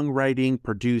 Songwriting,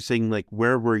 producing,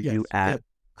 where were you at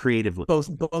creatively?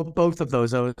 Both of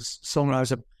those. I was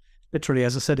songwriter. Literally,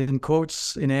 as I said in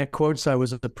quotes, in air quotes, I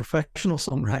was a professional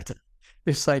songwriter.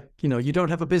 It's like, you don't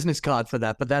have a business card for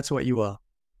that, but that's what you are.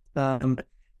 And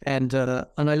I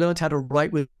learned how to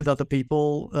write with other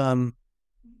people,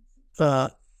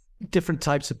 different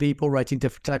types of people, writing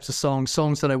different types of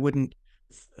songs that I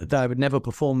would never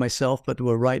perform myself, but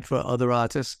were right for other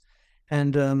artists.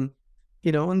 And, and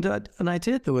I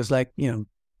did. There was I can't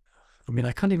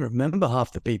even remember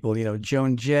half the people,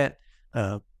 Joan Jett,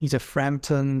 Peter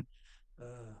Frampton,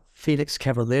 Felix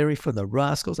Cavalieri for the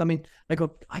Rascals. I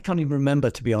can't even remember,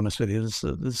 to be honest with you.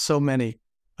 There's so many,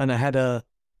 and I had a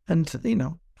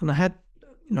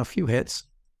few hits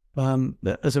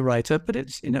as a writer, but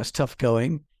it's tough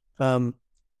going.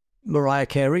 Mariah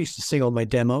Carey used to sing all my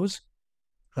demos.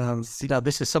 Now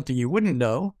this is something you wouldn't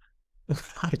know.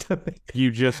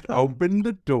 You just opened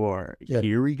the door. Yeah.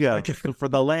 Here we go. Okay. For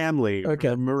the Lamley,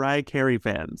 okay. Mariah Carey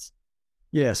fans.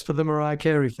 Yes, for the Mariah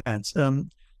Carey fans.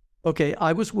 Okay,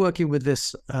 I was working with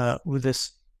this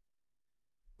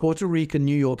Puerto Rican,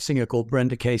 New York singer called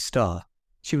Brenda K. Starr.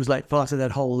 She was part of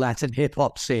that whole Latin hip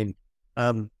hop scene.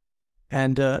 And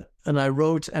I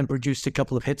wrote and produced a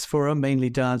couple of hits for her, mainly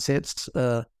dance hits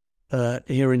here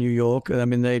in New York.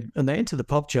 They entered the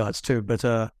pop charts too,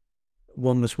 but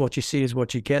one was What You See Is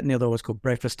What You Get, and the other was called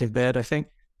Breakfast in Bed, I think.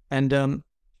 And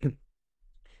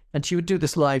she would do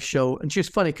this live show, and she was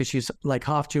funny because she's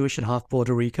half Jewish and half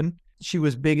Puerto Rican. She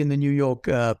was big in the New York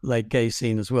gay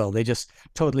scene as well. They just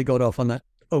totally got off on that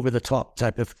over the top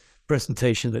type of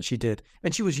presentation that she did.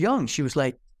 And she was young. She was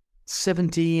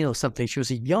 17 or something. She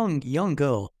was a young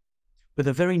girl with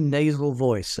a very nasal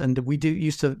voice. And we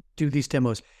used to do these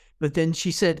demos. But then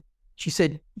she said,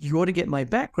 you ought to get my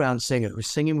background singer who's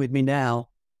singing with me now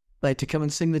like to come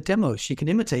and sing the demo. She can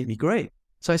imitate me, great.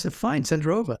 So I said, fine, send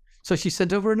her over. So she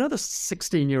sent over another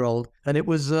 16-year-old, and it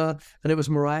was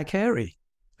Mariah Carey.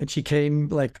 And she came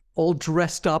like all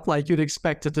dressed up like you'd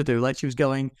expect her to do, like she was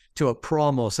going to a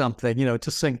prom or something,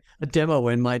 to sing a demo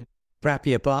in my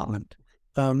crappy apartment.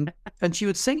 And she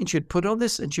would sing, and she'd put on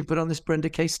this Brenda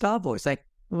K. Starr voice, like,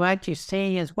 what you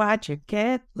see is what you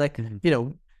get. Like,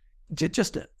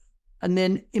 just, and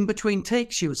then in between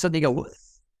takes, she would suddenly go,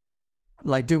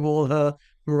 like, do all her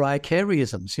Mariah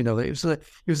Carey-isms. It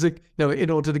was like, in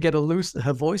order to get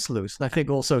her voice loose. And I think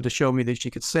also to show me that she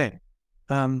could sing.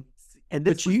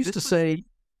 But she used to say,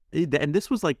 and this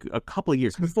was like a couple of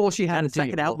years before she had the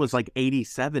second album was like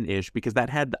 87-ish, because that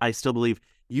had, I still believe,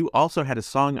 you also had a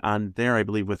song on there, I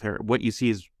believe, with her, What You See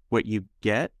Is What You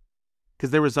Get,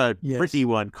 because there was a Britney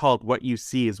one called What You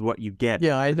See Is What You Get.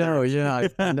 Yeah, I know. Yeah,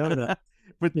 I know that.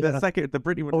 But the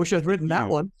Britney one. I wish I'd written that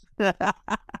one.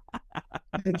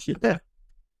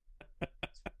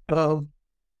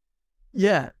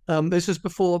 This was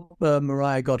before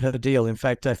Mariah got her deal. In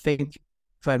fact, I think,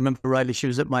 if I remember rightly, she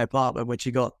was at my apartment when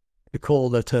she got the call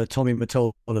that Tommy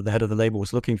Mottola, the head of the label,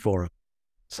 was looking for her.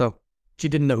 So she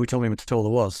didn't know who Tommy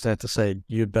Mottola was. So I had to say,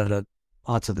 you'd better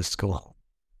answer this call.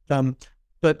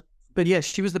 But yes,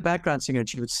 she was the background singer, and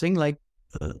she would sing like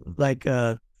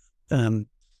Brenda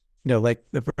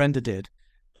did.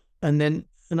 And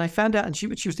I found out, and she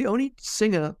was the only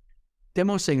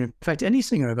demo singer, in fact, any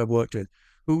singer I've ever worked with,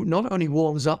 who not only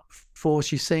warms up before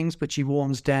she sings, but she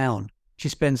warms down. She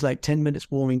spends like 10 minutes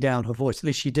warming down her voice. At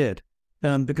least she did,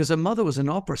 because her mother was an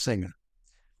opera singer,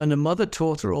 and her mother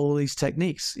taught her all these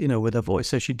techniques, with her voice.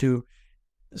 So she'd do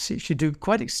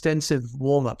quite extensive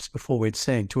warm-ups before we'd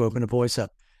sing to open her voice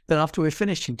up. Then after we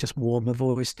finished, she'd just warm her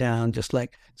voice down, just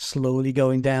like slowly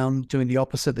going down, doing the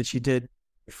opposite that she did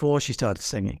before she started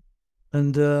singing.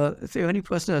 And the only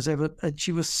person I was ever, and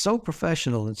she was so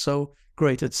professional and so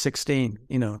great at 16,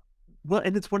 Well,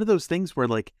 and it's one of those things where,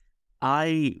 like,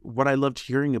 what I loved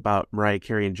hearing about Mariah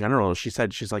Carey in general, she's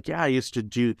like, yeah, I used to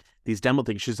do these demo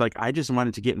things. She's like, I just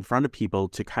wanted to get in front of people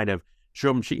to kind of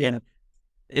show them. And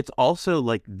it's also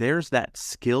like, there's that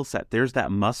skill set, there's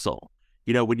that muscle.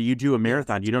 When you do a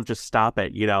marathon, you don't just stop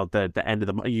at, the end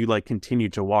of you like continue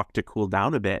to walk to cool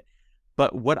down a bit.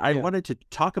 But what I wanted to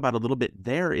talk about a little bit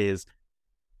there is,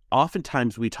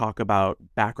 oftentimes we talk about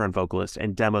background vocalists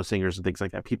and demo singers and things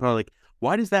like that. People are like,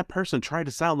 why does that person try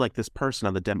to sound like this person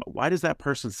on the demo? Why does that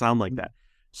person sound like that?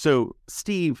 So,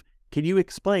 Steve, can you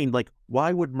explain, like,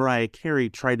 why would Mariah Carey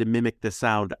try to mimic the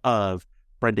sound of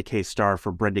Brenda K. Starr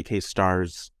for Brenda K.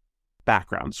 Starr's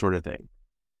background sort of thing?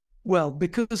 Well,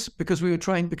 because as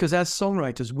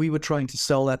songwriters, we were trying to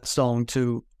sell that song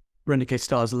to Brenda K.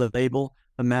 Starr's label,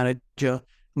 a manager, and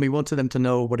we wanted them to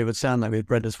know what it would sound like with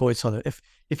Brenda's voice on it.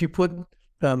 If you put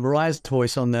Mariah's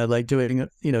voice on there, like doing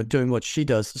what she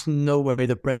does, there's no way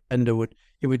that Brenda would.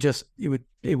 It would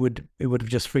have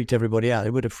just freaked everybody out.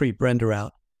 It would have freaked Brenda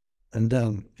out,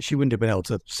 and she wouldn't have been able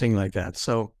to sing like that.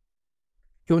 So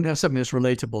you want to have something that's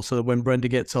relatable, so that when Brenda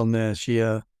gets on there, she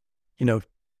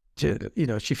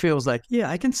feels like, yeah,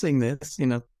 I can sing this.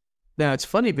 Now it's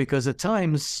funny because at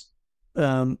times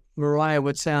Mariah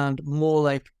would sound more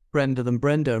like Brenda than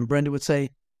Brenda, and Brenda would say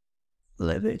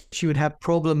she would have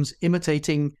problems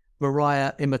imitating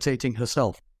Mariah imitating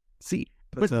herself. See,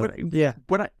 what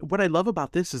I love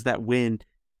about this is that when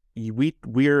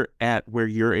we're at where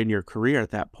you're in your career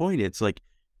at that point, it's like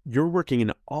you're working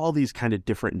in all these kind of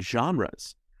different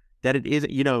genres. That it is,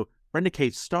 Brenda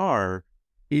K. Starr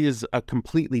is a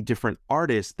completely different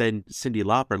artist than Cyndi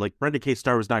Lauper. Like, Brenda K.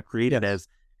 Starr was not created as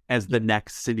the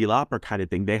next Cyndi Lauper kind of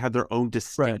thing. They had their own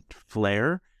distinct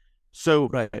flair. So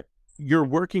you're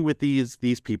working with these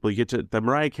people. You get to the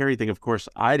Mariah Carey thing. Of course,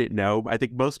 I didn't know. I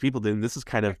think most people didn't. This is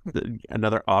kind of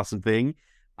another awesome thing.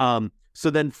 So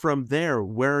then from there,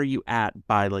 where are you at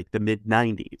by like the mid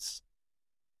 90s?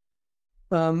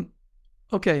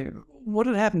 Okay. What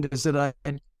had happened is that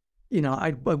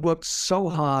I worked so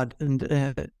hard and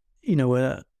at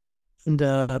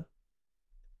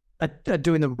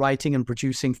doing the writing and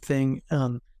producing thing,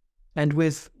 and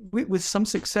with some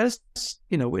success,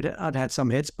 I'd had some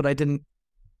hits, but I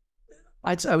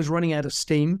was running out of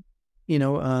steam.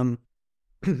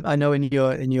 I know in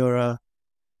your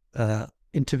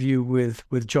interview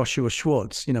with Joshua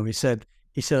Schwartz, he said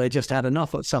I just had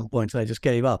enough at some point, and I just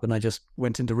gave up and I just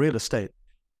went into real estate.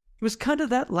 It was kind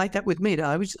of like that with me.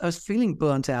 I was feeling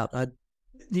burnt out.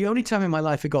 The only time in my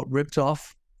life it got ripped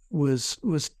off was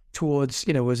towards,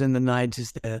 was in the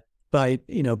 90s there by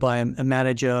a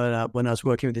manager when I was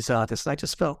working with this artist. I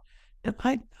just felt,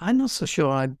 I'm not so sure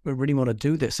I really want to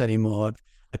do this anymore.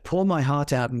 I pour my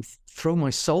heart out and throw my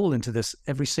soul into this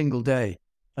every single day.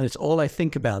 And it's all I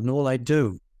think about and all I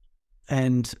do.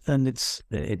 And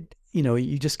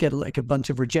you just get like a bunch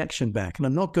of rejection back. And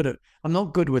I'm not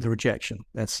good with rejection.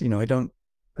 That's, I don't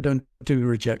do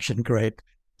rejection great.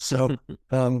 So,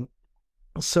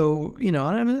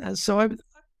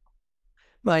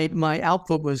 my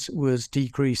output was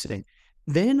decreasing.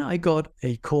 Then I got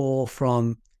a call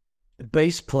from a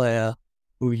bass player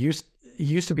who used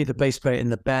to be the bass player in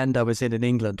the band I was in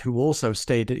England, who also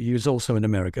he was also in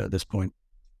America at this point.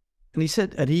 And he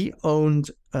said, and he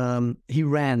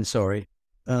ran a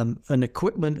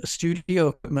studio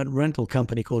equipment rental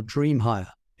company called Dream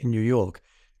Hire in New York.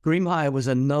 Dream Hire was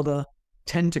another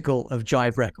tentacle of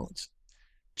Jive Records.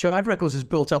 Jive Records is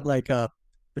built up like the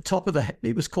top of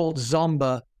it was called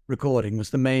Zomba Recording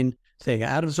was the main thing.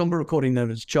 Out of Zomba Recording, there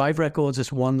was Jive Records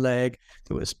as one leg.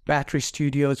 There was Battery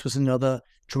Studios was another.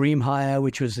 Dream Hire,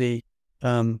 which was the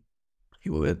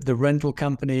rental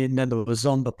company, and then there was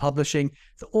Zomba Publishing.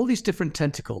 So all these different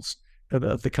tentacles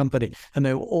of the company, and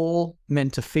they were all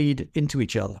meant to feed into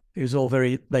each other. It was all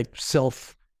very like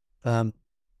self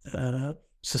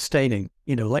sustaining,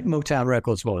 like Motown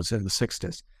Records was in the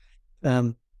 60s.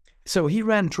 So he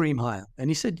ran Dream Hire, and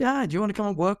he said, "Yeah, do you want to come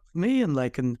and work with me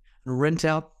and rent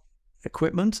out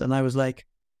equipment?" And I was like,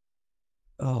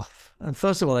 "Oh." And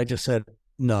first of all, I just said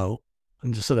no,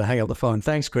 and just sort of hang up the phone.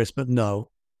 "Thanks, Chris, but no."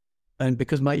 And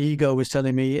because my ego was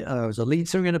telling me I was a lead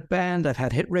singer in a band, I've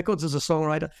had hit records as a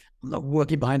songwriter, I'm not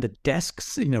working behind a desk,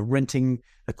 renting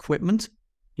equipment,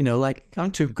 like I'm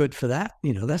too good for that.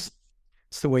 That's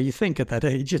the way you think at that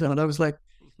age, and I was like,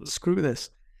 screw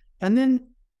this. And then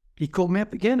he called me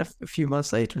up again a few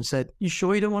months later and said, "You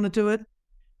sure you don't want to do it?"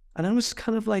 And I was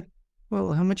kind of like,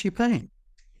 "Well, how much are you paying?"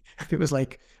 It was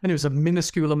like, and it was a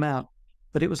minuscule amount,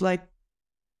 but it was like,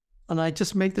 and I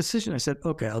just made the decision. I said,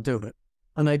 "Okay, I'll do it."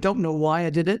 And I don't know why I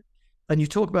did it. And you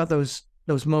talk about those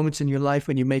moments in your life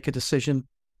when you make a decision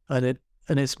and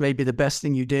it's maybe the best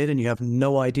thing you did and you have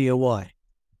no idea why,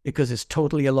 because it's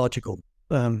totally illogical.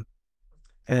 I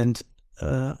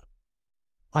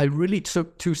really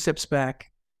took 2 steps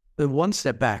back, 1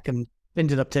 step back, and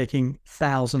ended up taking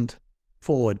 1,000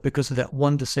 forward because of that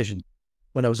one decision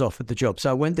when I was offered the job. So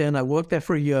I went there and I worked there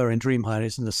for a year in Dream Hire.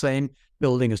 It's in the same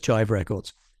building as Jive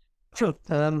Records.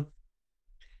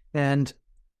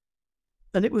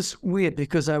 And it was weird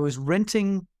because I was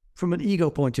renting from an ego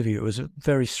point of view. It was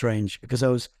very strange because I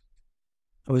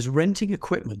was renting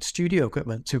equipment, studio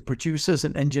equipment, to producers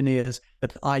and engineers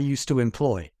that I used to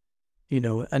employ,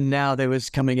 and now they was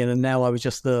coming in and now I was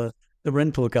just the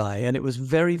rental guy. And it was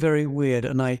very, very weird.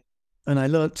 And I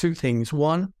learned 2 things.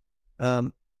 One,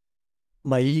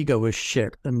 my ego was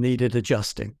shit and needed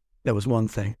adjusting. That was one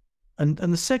thing. And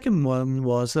the second one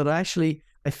was that I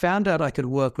found out I could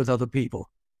work with other people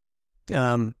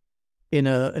in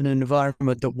an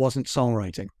environment that wasn't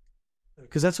songwriting,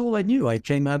 because that's all I knew. I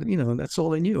came out, that's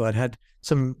all I knew. I'd had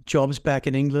some jobs back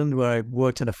in England where I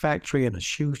worked in a factory and a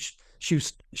shoe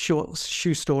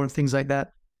store and things like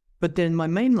that. But then my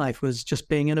main life was just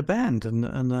being in a band,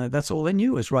 and that's all I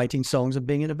knew, was writing songs and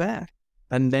being in a band,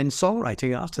 and then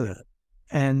songwriting after that.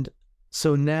 And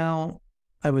so now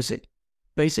I was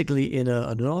basically in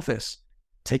an office,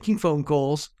 taking phone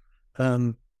calls,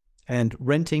 and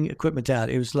renting equipment out.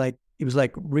 It was like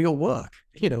real work,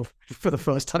 for the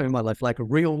first time in my life, like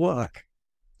real work.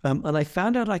 And I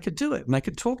found out I could do it, and I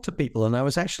could talk to people, and I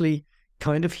was actually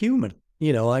kind of human.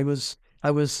 I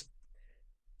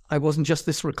wasn't just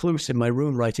this recluse in my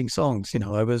room writing songs.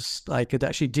 I could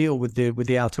actually deal with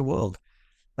the outer world,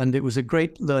 and it was a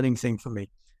great learning thing for me.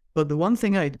 But the one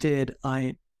thing I did,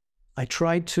 I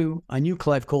knew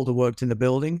Clive Calder worked in the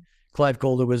building. Clive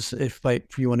Calder was, if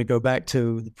you want to go back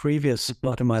to the previous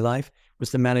part of my life,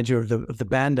 was the manager of the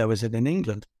band I was in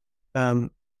England,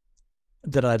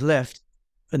 that I'd left.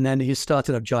 And then he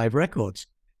started up Jive Records.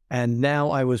 And now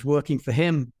I was working for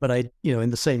him, but in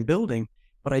the same building,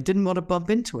 but I didn't want to bump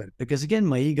into him because, again,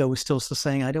 my ego was still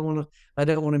saying, I don't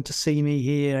want him to see me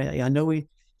here. I know he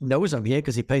knows I'm here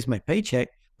because he pays my paycheck,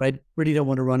 but I really don't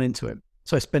want to run into him.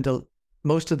 So I spent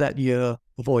most of that year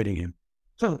avoiding him.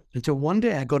 So until one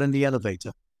day I got in the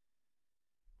elevator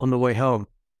on the way home,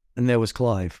 and there was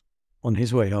Clive on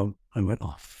his way home. I went,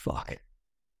 oh, fuck.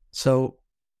 So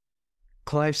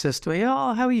Clive says to me,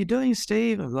 "Oh, how are you doing,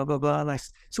 Steve?" And blah, blah, blah.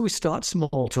 So we start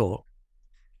small talk.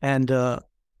 And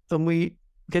we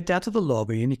get down to the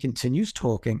lobby, and he continues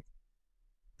talking.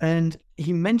 And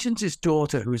he mentions his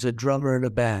daughter, who's a drummer in a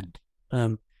band.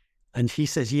 And he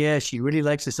says, yeah, she really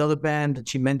likes this other band. And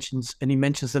he mentions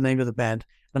the name of the band.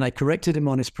 And I corrected him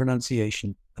on his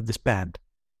pronunciation of this band.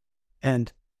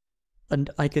 And And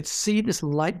I could see this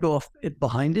light go off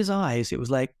behind his eyes. It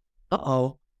was like,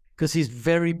 uh-oh, because he's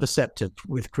very perceptive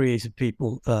with creative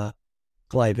people,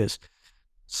 Clive is.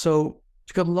 So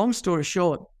to cut a long story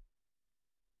short,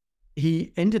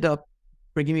 he ended up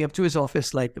bringing me up to his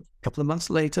office like a couple of months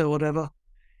later or whatever,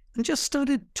 and just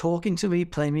started talking to me,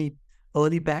 playing me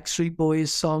early Backstreet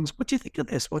Boys songs. What do you think of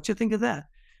this? What do you think of that?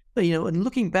 But, and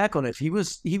looking back on it, he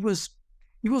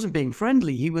wasn't being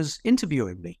friendly. He was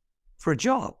interviewing me for a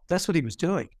job. That's what he was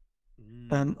doing.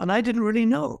 And I didn't really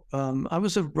know. I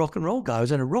was a rock and roll guy. I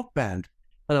was in a rock band,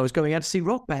 and I was going out to see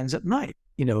rock bands at night.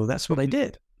 That's what I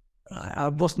did. I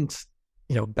wasn't,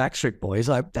 Backstreet Boys.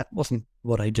 That wasn't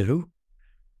what I do.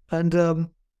 And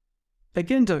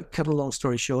again, to cut a long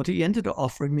story short, he ended up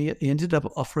offering me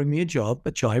a job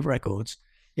at Jive Records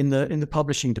in the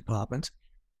publishing department,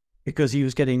 because he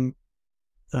was getting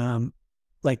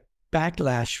like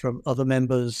backlash from other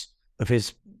members of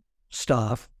his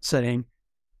staff saying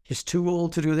he's too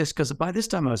old to do this, because by this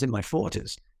time I was in my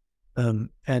 40s.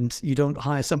 And you don't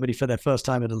hire somebody for their first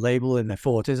time at a label in their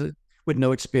 40s with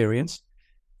no experience.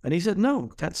 And he said,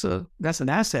 no, that's an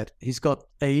asset. He's got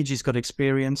age, he's got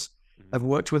experience. I've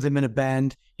worked with him in a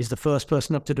band. He's the first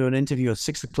person up to do an interview at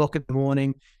 6 o'clock in the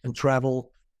morning and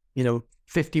travel,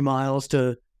 50 miles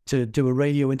to do a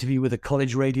radio interview with a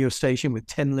college radio station with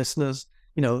 10 listeners.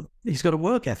 He's got a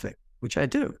work ethic, which I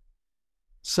do.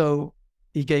 So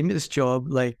he gave me this job,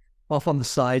 like off on the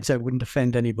side, so I wouldn't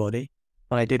offend anybody.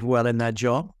 And I did well in that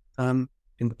job, in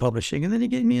the publishing. And then he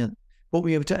brought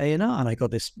me over to A&R, and I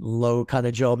got this low kind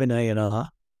of job in A&R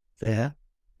there.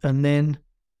 And then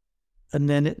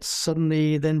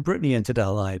Britney entered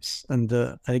our lives. And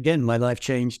again, my life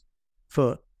changed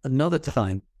for another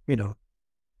time, the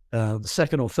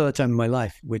second or third time in my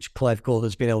life, which Clive Cole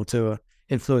has been able to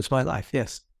influence my life.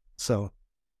 Yes. So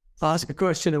I'll ask a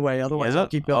question away. Otherwise, I'll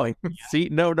keep going. See,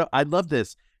 no, I love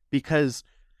this, because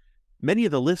many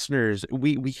of the listeners,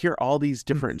 we hear all these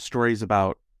different stories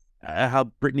about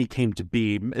how Britney came to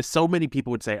be. So many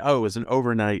people would say, oh, it was an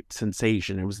overnight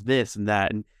sensation. It was this and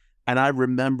that. And I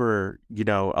remember,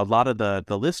 a lot of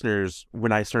the listeners,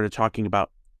 when I started talking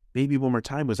about Baby One More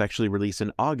Time was actually released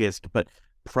in August, but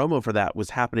promo for that was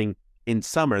happening in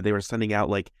summer. They were sending out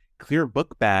like clear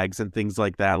book bags and things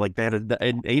like that. Like they had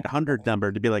an 800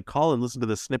 number to be like, call and listen to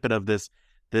the snippet of this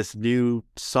new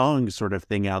song sort of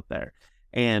thing out there.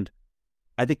 And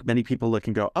I think many people look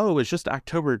and go, oh, it's just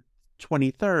October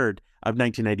 23rd of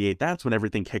 1998. That's when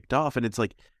everything kicked off. And it's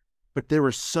like, but there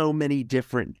were so many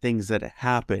different things that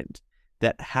happened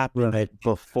right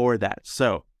before that.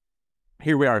 So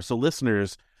here we are. So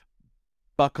listeners,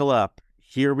 buckle up.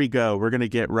 Here we go. We're going to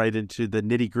get right into the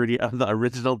nitty gritty of the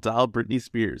original doll, Britney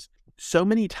Spears. So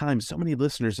many times, so many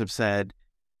listeners have said,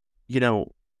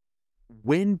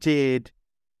 when did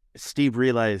Steve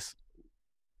realize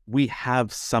we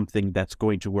have something that's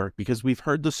going to work? Because we've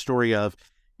heard the story of,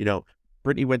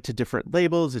 Britney went to different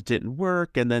labels, it didn't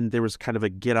work, and then there was kind of a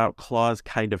get out clause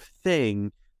kind of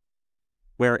thing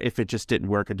where if it just didn't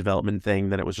work, a development thing,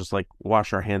 then it was just like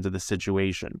wash our hands of the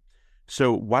situation.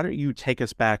 So why don't you take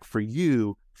us back for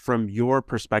you from your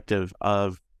perspective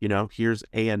of, here's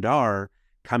A&R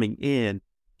coming in,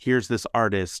 here's this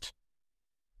artist,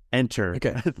 enter,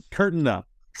 okay. Curtain up.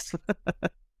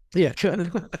 Yeah.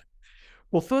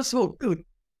 Well, first of all,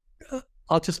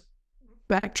 I'll just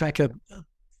backtrack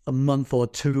a month or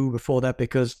two before that,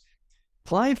 because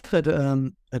Clive had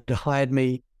hired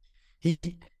me. He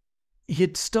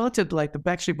had started, like the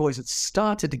Backstreet Boys had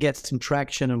started to get some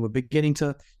traction and were beginning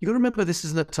to, you got to remember, this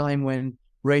is the time when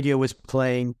radio was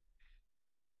playing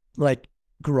like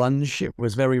grunge. It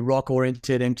was very rock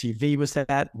oriented. MTV was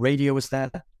that, radio was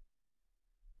that.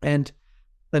 And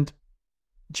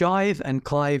Jive and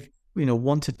Clive,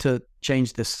 wanted to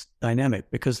change this dynamic,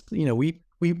 because, we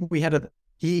had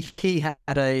he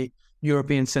had a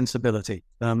European sensibility,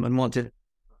 and wanted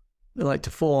to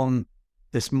form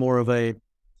this more of a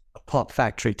pop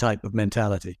factory type of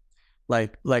mentality,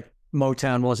 like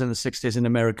Motown was in the 60s in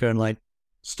America, and like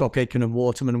Stock Aitken and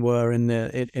Waterman were in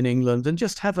England, and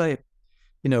just have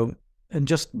and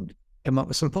just come up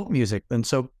with some pop music. And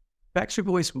so Backstreet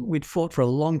Boys, we'd fought for a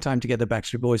long time to get the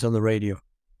Backstreet Boys on the radio.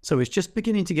 So it's just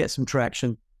beginning to get some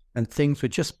traction, and things were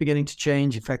just beginning to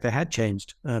change. In fact, they had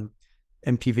changed.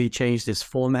 MTV changed its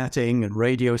formatting, and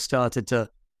radio started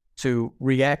to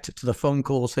react to the phone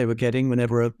calls they were getting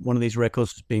whenever one of these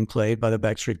records was being played by the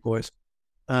Backstreet Boys.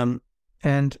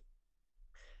 And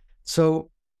so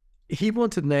he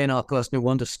wanted an A&R person who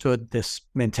understood this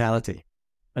mentality.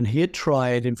 And he had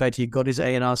tried, in fact, he got his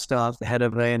A&R staff, the head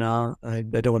of A&R, I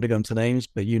don't want to go into names,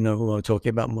 but you know who I'm talking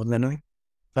about more than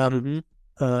anything,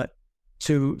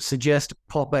 to suggest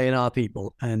pop A&R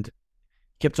people, and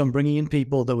kept on bringing in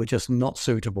people that were just not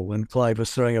suitable. And Clive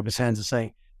was throwing up his hands and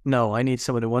saying, no, I need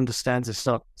someone who understands it,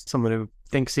 not someone who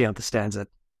thinks he understands it.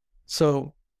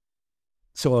 So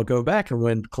I'll go back, and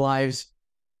when Clive's,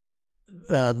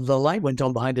 the light went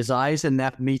on behind his eyes in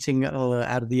that meeting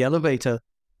out of the elevator,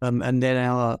 and then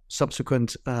our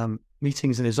subsequent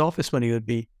meetings in his office when he would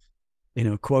be,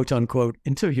 quote unquote,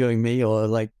 interviewing me, or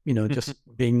just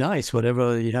being nice,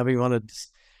 whatever he wanted.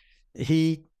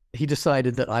 He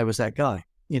decided that I was that guy,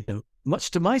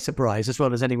 much to my surprise as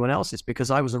well as anyone else's,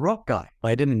 because I was a rock guy.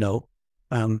 I didn't know.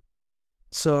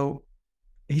 So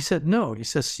he said, no, he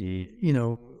says,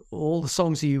 all the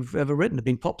songs you've ever written have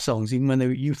been pop songs, even when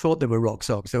you thought they were rock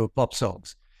songs, they were pop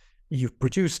songs. You've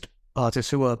produced artists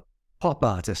who are pop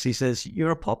artists. He says,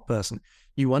 you're a pop person.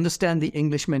 You understand the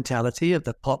English mentality of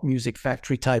the pop music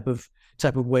factory type of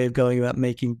way of going about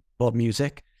making pop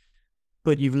music,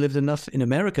 but you've lived enough in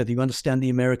America that you understand the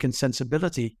American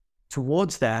sensibility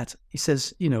towards that. He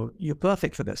says, you're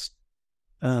perfect for this.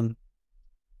 And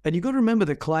you've got to remember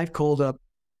that Clive Calder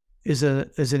is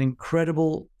an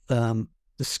incredible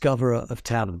discoverer of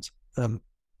talent,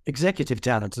 executive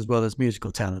talent as well as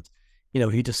musical talent.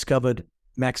 He discovered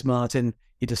Max Martin,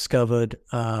 he discovered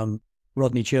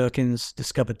Rodney Jerkins,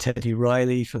 discovered Teddy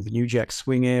Riley from the New Jack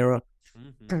Swing era.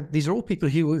 Mm-hmm. These are all people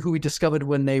who he discovered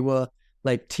when they were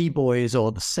like T-Boys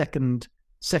or the second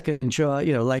chart,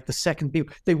 like the second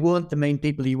people. They weren't the main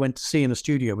people he went to see in the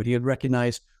studio, but he had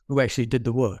recognized who actually did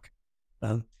the work.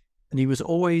 And he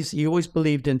always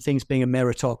believed in things being a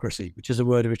meritocracy, which is a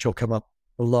word which will come up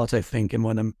a lot, I think, and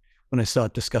when I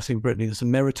start discussing Britney. There's a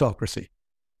meritocracy.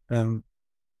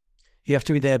 You have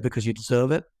to be there because you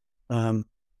deserve it.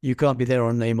 You can't be there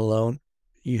on name alone.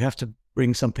 You have to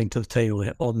bring something to the table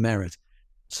on merit.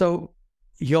 So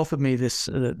he offered me this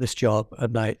job,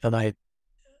 and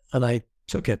I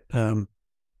took it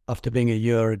after being a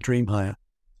year at Dream Hire.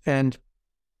 And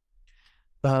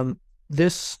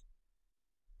this,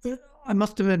 I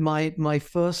must admit, my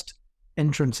first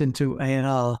entrance into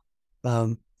A&R,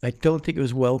 I don't think it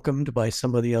was welcomed by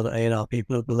some of the other A&R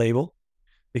people at the label,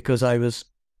 because I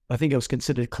think I was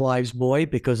considered Clive's boy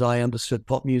because I understood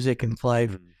pop music, and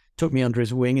Clive took me under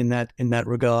his wing in that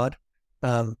regard,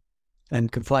 and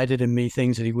confided in me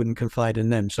things that he wouldn't confide in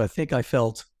them. So I think they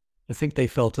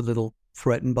felt a little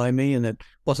threatened by me, and it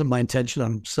wasn't my intention.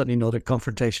 I'm certainly not a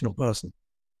confrontational person.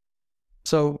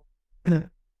 So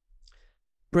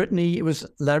Britney, it was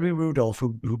Larry Rudolph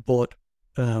who brought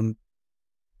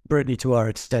Britney to our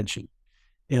attention.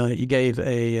 He gave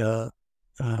a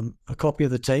copy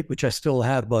of the tape, which I still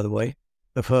have, by the way,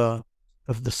 of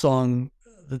the song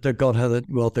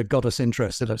that got us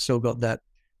interested. I've still got that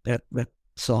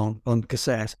song on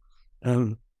cassette,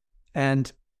 and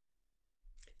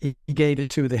he gave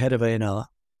it to the head of A&R.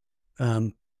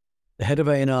 The head of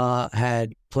A&R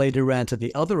had played it around to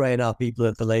the other A&R people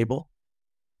at the label,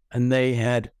 and they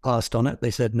had passed on it.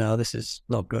 They said, no, this is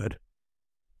not good.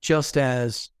 Just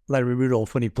as Larry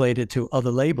Rudolph, when he played it to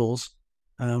other labels,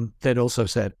 they'd also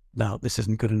said, no, this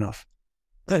isn't good enough.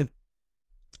 So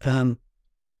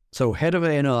head of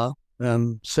A&R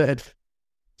said,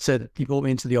 he brought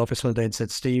me into the office one day and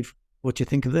said, Steve, what do you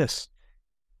think of this?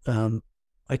 I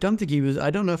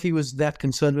don't know if he was that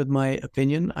concerned with my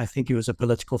opinion. I think it was a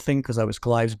political thing because I was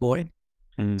Clive's boy.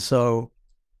 So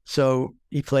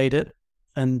he played it,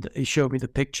 and he showed me the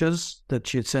pictures that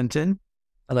she had sent in,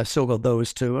 and I still got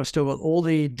those too. I still got all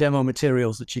the demo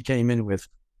materials that she came in with.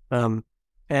 And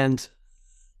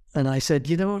I said,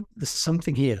 there's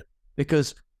something here,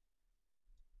 because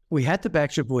we had the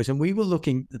Backstreet Boys, and we were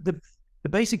looking, the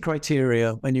basic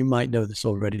criteria, and you might know this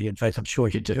already, in fact, I'm sure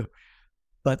you do,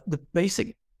 but the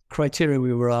basic criteria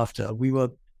we were after, we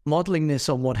were modeling this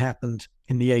on what happened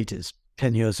in the 80s,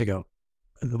 10 years ago.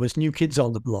 And there was New Kids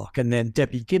on the Block, and then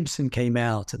Debbie Gibson came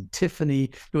out, and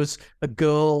Tiffany. There was a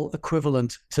girl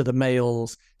equivalent to the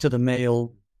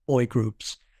male boy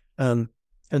groups.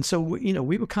 And so,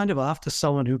 we were kind of after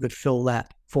someone who could fill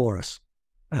that for us.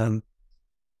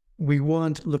 We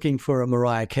weren't looking for a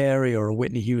Mariah Carey or a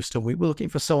Whitney Houston. We were looking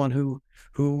for someone who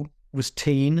was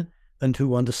teen and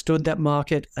who understood that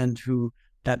market, and the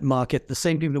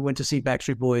same people who went to see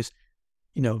Backstreet Boys,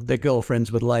 their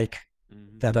girlfriends would like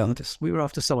that artist. We were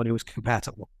after someone who was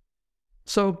compatible.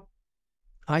 So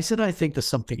I said, I think there's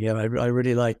something here. I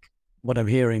really like what I'm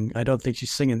hearing. I don't think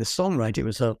she's singing this song right. It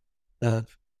was a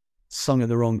sung in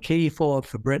the wrong key for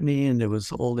Britney, and there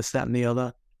was all this, that, and the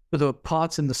other. But there were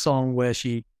parts in the song where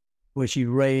she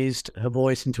raised her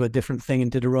voice into a different thing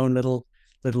and did her own little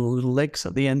licks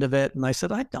at the end of it. And I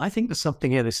said, I think there's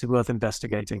something here. This is worth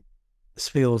investigating. This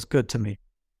feels good to me.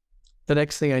 The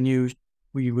next thing I knew,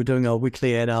 we were doing our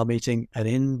weekly A&R meeting, and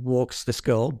in walks this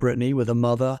girl, Britney, with her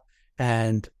mother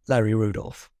and Larry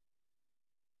Rudolph.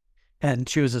 And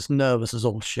she was as nervous as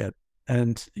all shit.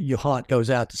 And your heart goes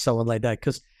out to someone like that,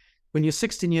 because when you're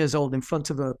 16 years old in front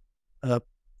of a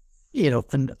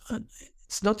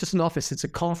it's not just an office, it's a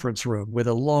conference room with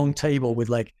a long table with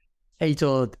like 8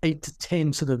 to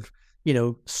 10 sort of,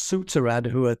 suits around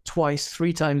who are twice,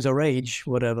 3 times our age,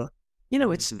 whatever.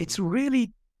 It's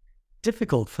really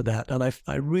difficult for that. And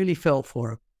I really felt for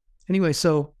her. Anyway,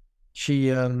 so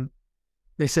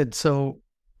they said, so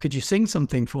could you sing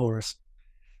something for us?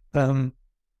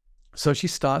 So she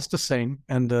starts to sing,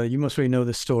 and you must really know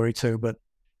this story too, but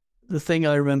the thing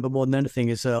I remember more than anything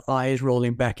is her eyes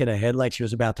rolling back in her head like she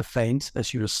was about to faint as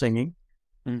she was singing.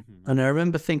 Mm-hmm. And I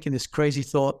remember thinking this crazy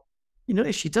thought,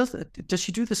 if she does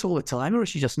she do this all the time, or is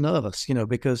she just nervous?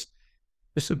 Because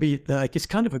this would be like, it's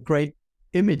kind of a great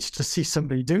image to see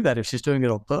somebody do that if she's doing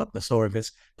it on purpose or if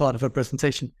it's part of her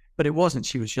presentation. But it wasn't.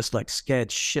 She was just like scared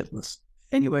shitless.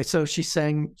 Anyway, so she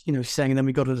sang, and then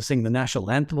we got her to sing the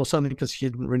national anthem or something because she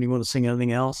didn't really want to sing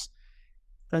anything else.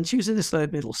 And she was in this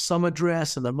little summer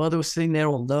dress, and her mother was sitting there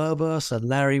all nervous, and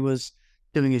Larry was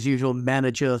doing his usual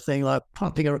manager thing, like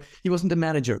pumping her. He wasn't a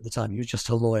manager at the time. He was just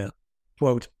a lawyer,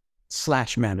 quote,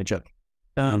 /manager.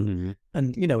 And,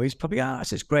 he's probably,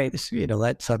 this is great, this,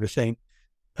 that type of thing.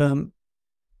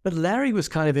 But Larry was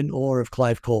kind of in awe of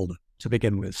Clive Calder to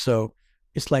begin with. So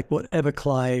it's like whatever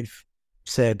Clive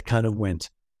said kind of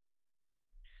went.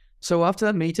 So after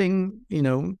that meeting,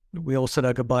 we all said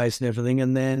our goodbyes and everything.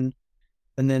 And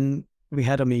then we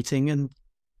had a meeting, and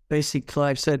basically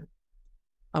Clive said,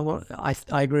 I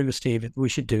agree with Steve. We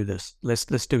should do this.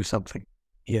 Let's do something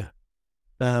here.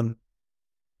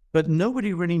 But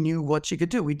nobody really knew what she could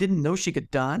do. We didn't know she could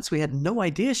dance. We had no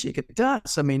idea she could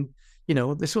dance. I mean,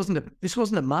 this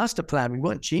wasn't a master plan. We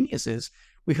weren't geniuses.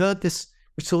 We saw this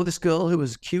girl who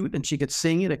was cute, and she could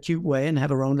sing in a cute way and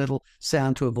have her own little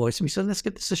sound to her voice. And we said, let's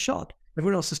get this a shot.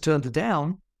 Everyone else has turned it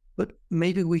down, but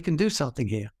maybe we can do something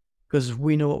here because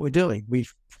we know what we're doing.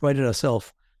 We've prided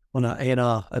ourselves on our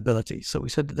A&R ability. So we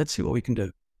said, let's see what we can do.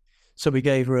 So we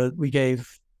gave a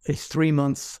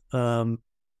 3-month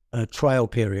trial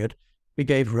period. We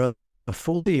gave her a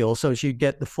full deal. So she'd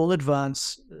get the full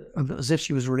advance as if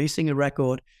she was releasing a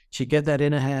record. She'd get that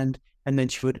in her hand, and then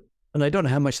she would, and I don't know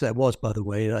how much that was, by the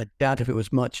way. I doubt if it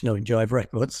was much, knowing Jive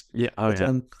Records. Yeah. Oh,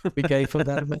 but, we gave her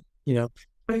that,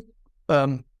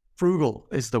 frugal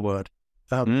is the word.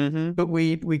 But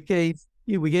we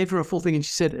gave her a full thing, and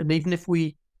she said, and even if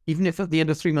at the end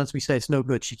of 3 months we say it's no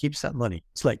good, she keeps that money.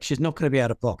 It's like she's not going to be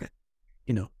out of pocket,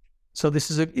 So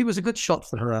it was a good shot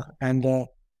for her, and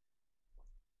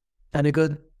a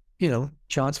good,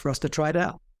 chance for us to try it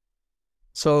out.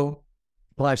 So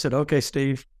Clive said, "Okay,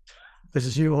 Steve, this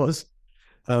is yours,"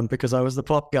 because I was the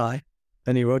pop guy,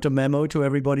 and he wrote a memo to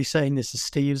everybody saying, "This is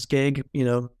Steve's gig.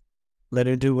 Let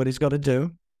him do what he's got to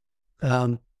do."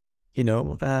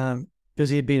 Because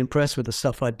he had been impressed with the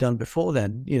stuff I'd done before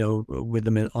then, with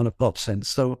them on a pop sense.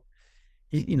 So,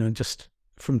 just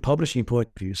from publishing point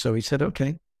of view. So he said,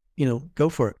 "Okay, go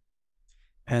for it."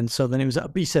 And so then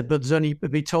he said, but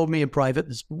he told me in private,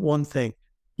 there's one thing,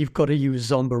 you've got to use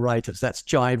Zomba writers. That's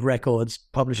Jive Records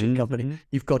publishing company.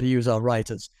 You've got to use our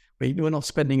writers. We're not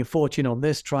spending a fortune on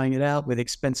this, trying it out with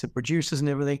expensive producers and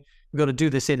everything. We've got to do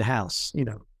this in-house,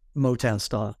 Motown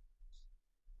style,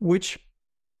 which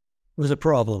was a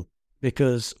problem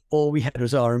because all we had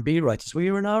was R&B writers. We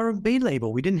were an R&B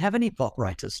label. We didn't have any pop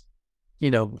writers,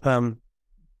 to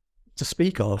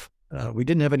speak of. We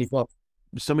didn't have any pop.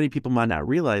 So many people might not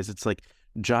realize it's like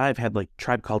Jive had like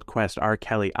Tribe Called Quest, R.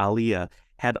 Kelly, Aaliyah,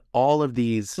 had all of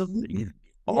these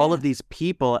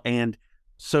people, and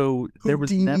so there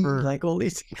was never like all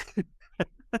these.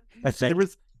 I think there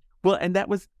was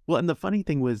and the funny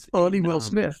thing was only Will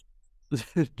Smith.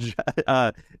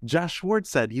 Josh Schwartz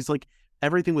said, he's like,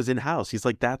 everything was in house. He's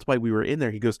like, that's why we were in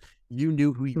there. He goes, you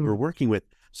knew who you were working with.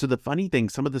 So the funny thing,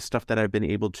 some of the stuff that I've been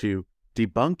able to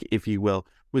debunk, if you will,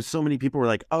 was so many people were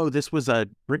like, oh, this was a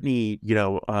Britney,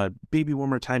 Baby One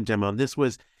More Time demo. And this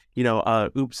was,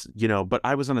 oops, but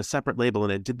I was on a separate label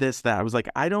and it did this, that. I was like,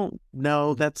 I don't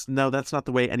know. That's not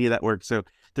the way any of that works. So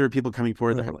there were people coming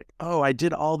forward that were like, oh, I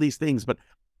did all these things, but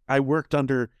I worked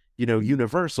under,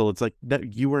 Universal. It's like, no,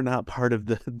 you were not part of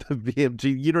the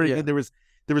BMG. You know what I mean?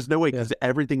 There was no way because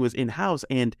everything was in-house,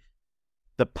 and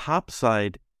the pop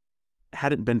side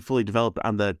hadn't been fully developed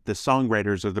on the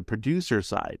songwriters or the producer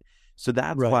side. So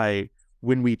that's why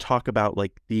when we talk about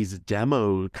like these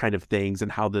demo kind of things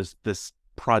and how this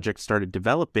project started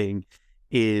developing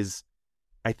is,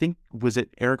 I think, was it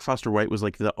Eric Foster White was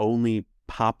like the only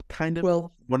pop kind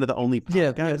of, one of the only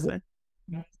pop guys there?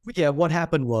 yeah, what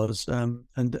happened was,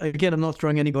 and again, I'm not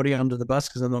throwing anybody under the bus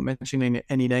because I'm not mentioning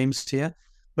any names here,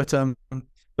 but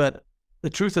but the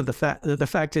truth of the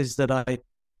fact is that I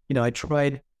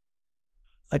tried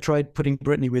putting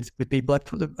Britney with people.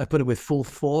 I put it with Full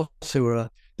Force, who are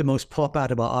the most pop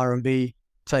out of our R&B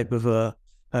type of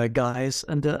guys,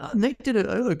 and they did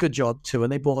a good job too,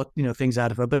 and they brought things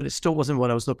out of her, but it still wasn't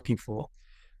what I was looking for.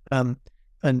 Um,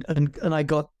 and I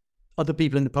got other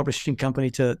people in the publishing company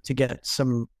to get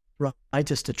some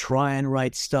writers to try and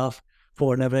write stuff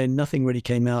for it, and nothing really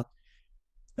came out.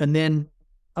 And then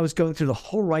I was going through the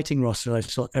whole writing roster, and I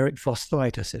saw Eric Foster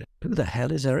White. I said, "Who the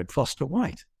hell is Eric Foster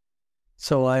White?"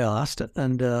 So I asked,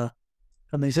 and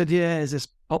they said, "Yeah, there's this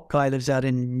pop guy lives out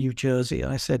in New Jersey."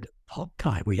 And I said, "Pop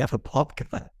guy? We have a pop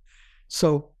guy?"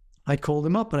 So I called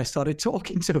him up and I started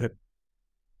talking to him.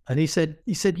 And he said,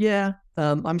 "Yeah,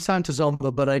 I'm signed to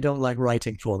Zomba, but I don't like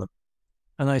writing for them."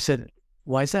 And I said,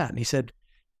 "Why is that?" And he said,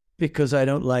 "Because I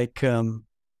don't like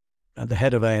the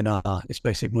head of A&R. It's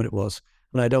basically what it was,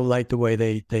 and I don't like the way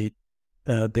they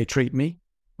treat me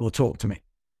or talk to me."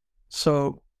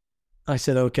 So I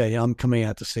said, "Okay, I'm coming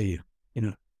out to see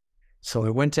you." So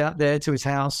I went out there to his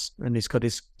house, and he's got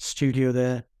his studio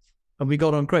there, and we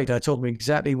got on great. I told him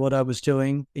exactly what I was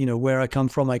doing, where I come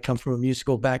from. I come from a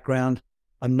musical background.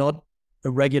 I'm not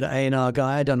a regular A&R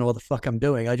guy. I don't know what the fuck I'm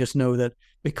doing. I just know that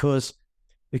because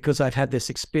I've had this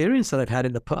experience that I've had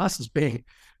in the past as being,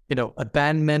 a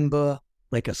band member,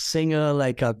 like a singer,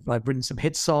 like I've written some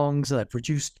hit songs and I've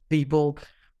produced people,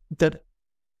 that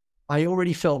I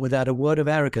already felt without a word of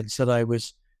arrogance that I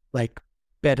was like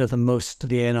better than most of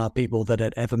the A&R people that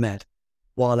I'd ever met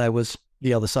while I was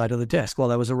the other side of the desk,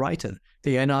 while I was a writer.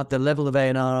 The level of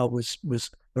A&R was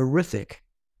horrific,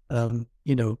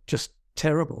 just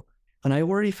terrible. And I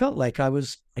already felt like I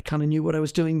kind of knew what I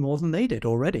was doing more than they did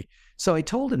already. So I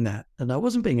told him that, and I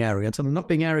wasn't being arrogant, and I'm not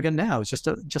being arrogant now. It's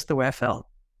just the way I felt.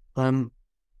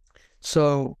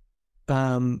 So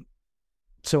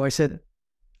I said,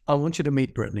 "I want you to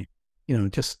meet Britney.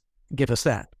 Just give us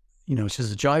that.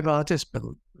 She's a jive artist, but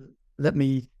let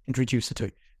me introduce her to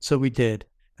you." So we did,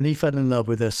 and he fell in love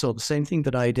with her. So the same thing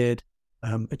that I did.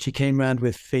 She came around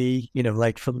with Fee,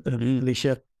 like from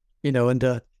Alicia,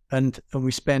 and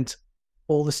we spent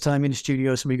all this time in the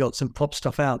studios, and we got some pop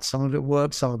stuff out. Some of it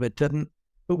worked, some of it didn't.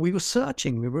 But we were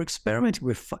searching, we were experimenting,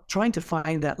 we were trying to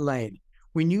find that lane.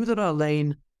 We knew that our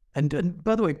lane, and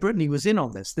by the way, Britney was in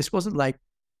on this. This wasn't like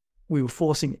we were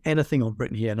forcing anything on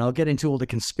Britney here. And I'll get into all the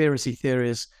conspiracy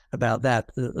theories about that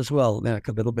as well a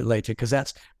little bit later, because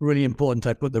that's really important.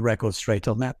 I put the record straight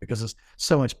on that because there's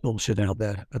so much bullshit out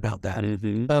there about that.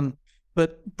 Mm-hmm.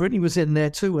 But Britney was in there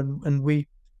too, and we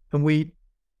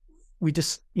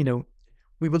just,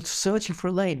 we were searching for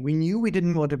a lane. We knew we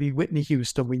didn't want to be Whitney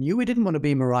Houston. We knew we didn't want to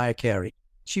be Mariah Carey.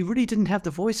 She really didn't have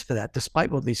the voice for that,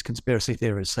 despite what these conspiracy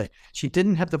theorists say. She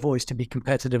didn't have the voice to be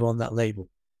competitive on that label,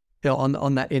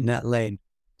 in that lane.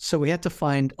 So we had to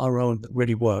find our own that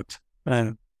really worked.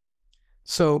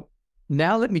 So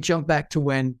now let me jump back to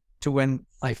when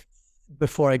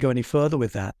before I go any further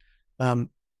with that.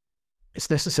 It's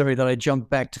necessary that I jump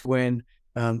back to when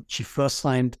she first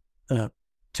signed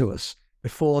to us,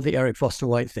 before the Eric Foster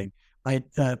White thing.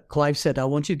 Clive said, "I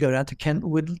want you to go down to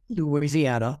Kentwood,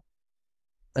 Louisiana,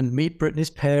 and meet Britney's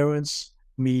parents,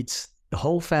 meet the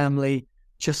whole family,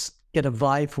 just get a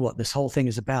vibe for what this whole thing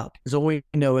is about." Because all we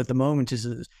know at the moment is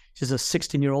she's a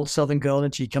 16-year-old Southern girl,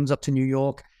 and she comes up to New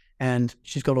York, and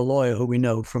she's got a lawyer who we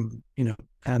know from,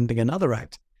 handling another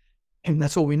act. And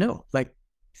that's all we know. Like,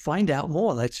 find out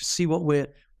more. Let's just see what we're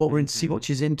in, see what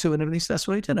she's into and everything. So that's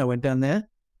what I did. I went down there,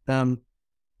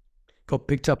 got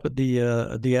picked up at the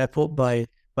airport by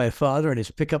a father in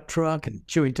his pickup truck, and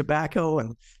chewing tobacco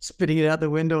and spitting it out the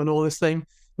window and all this thing.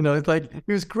 It's like, it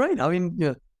was great. I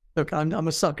mean, look, I'm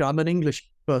a sucker. I'm an English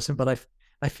person, but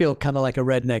I feel kind of like a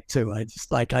redneck too. I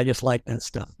just like that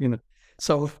stuff,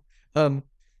 So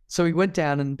we went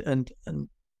down and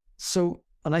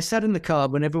I sat in the car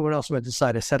when everyone else went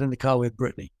inside. I sat in the car with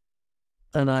Britney,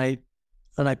 and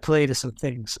I played her some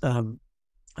things.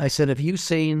 I said, "Have you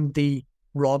seen the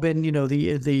Robin,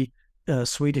 the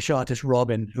Swedish artist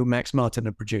Robin, who Max Martin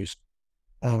had produced?"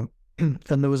 And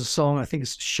there was a song, I think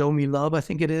it's "Show Me Love," I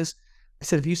think it is. I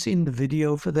said, "Have you seen the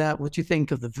video for that? What do you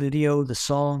think of the video, the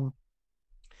song?"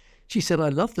 She said, "I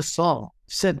love the song."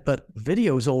 She said, "But the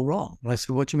video is all wrong." And I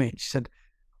said, "What do you mean?" She said,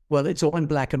 "Well, it's all in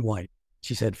black and white."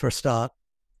 She said, "For a start,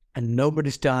 and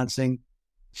nobody's dancing."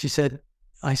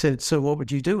 I said, "So what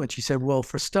would you do?" And she said, "Well,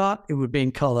 for a start, it would be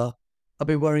in color. I'd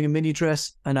be wearing a mini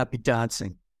dress and I'd be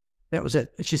dancing. That was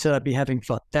it." And she said, "I'd be having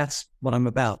fun. That's what I'm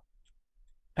about."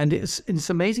 And it's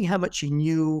amazing how much she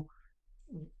knew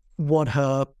what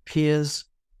her peers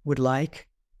would like.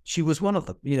 She was one of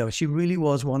them, she really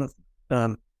was one of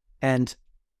them. And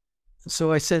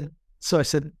so I said,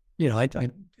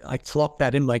 I clocked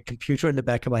that in my computer in the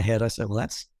back of my head. I said, well,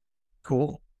 that's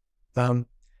cool.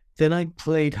 Then I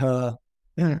played her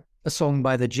a song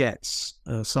by the Jets,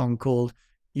 a song called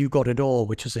You Got It All,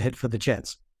 which was a hit for the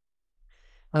Jets.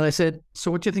 And I said,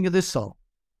 so what do you think of this song?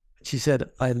 She said,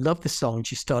 I love this song.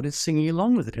 She started singing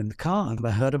along with it in the car, and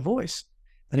I heard her voice.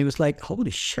 And he was like,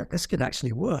 holy shit, this could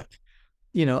actually work.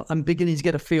 I'm beginning to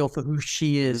get a feel for who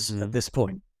she is at this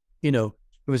point. There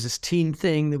was this teen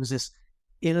thing. There was this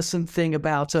innocent thing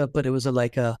about her, but it was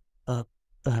like a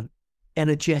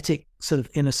energetic sort of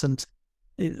innocent.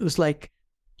 It was like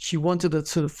she wanted to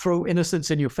sort of throw innocence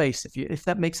in your face, if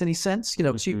that makes any sense.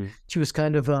 She was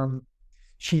kind of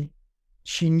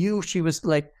she knew she was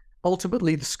like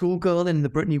ultimately the schoolgirl in the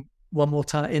Britney One More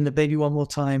Time, in the Baby One More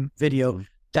Time video.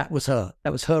 That was her.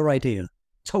 That was her idea.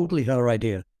 Totally her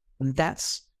idea. And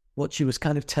that's what she was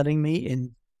kind of telling me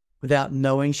without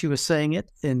knowing she was saying it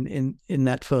in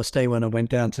that first day when I went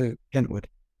down to Kentwood.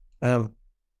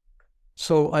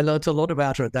 So I learned a lot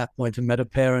about her at that point and met her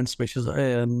parents, which is,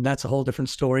 that's a whole different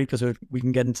story because we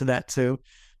can get into that too,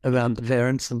 about the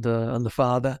parents and the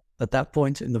father at that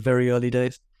point in the very early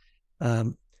days.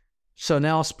 So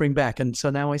now I'll spring back. And so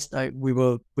now we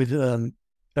were with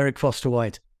Eric Foster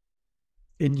White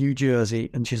in New Jersey,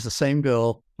 and she's the same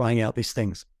girl trying out these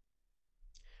things.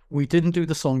 We didn't do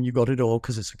the song You Got It All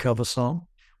because it's a cover song.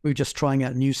 We were just trying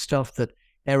out new stuff that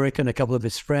Eric and a couple of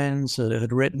his friends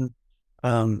had written,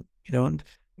 and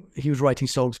he was writing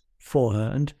songs for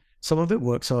her, and some of it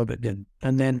worked, some of it didn't.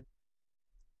 And then,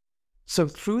 so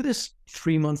through this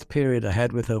 3-month period I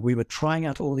had with her, we were trying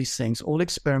out all these things, all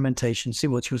experimentation, see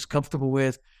what she was comfortable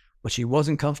with, what she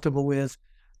wasn't comfortable with,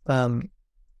 and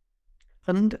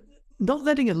not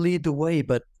letting it lead the way,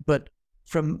 but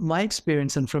from my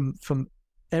experience and from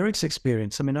Eric's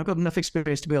experience, I mean, I've got enough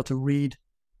experience to be able to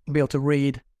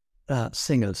read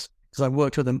singers because I've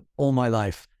worked with them all my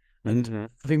life. And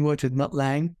having worked with Mutt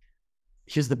Lange,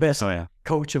 she's the best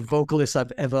coach of vocalists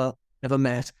I've ever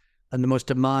met, and the most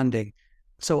demanding.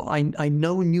 So I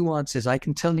know nuances. I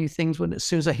can tell you things as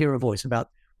soon as I hear a voice about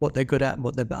what they're good at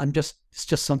and it's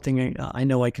just something I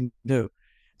know I can do.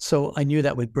 So I knew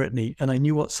that with Britney, and I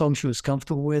knew what song she was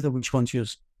comfortable with and which one she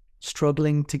was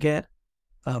struggling to get.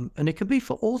 And it can be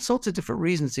for all sorts of different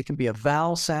reasons. It can be a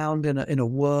vowel sound in a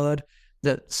word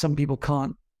that some people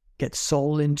can't get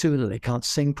soul into, that they can't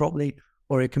sing properly,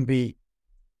 or it can be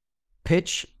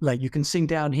pitch, like you can sing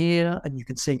down here and you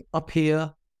can sing up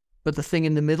here, but the thing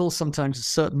in the middle, sometimes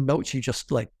certain notes you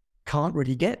just like can't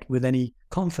really get with any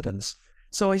confidence.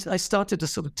 So I started to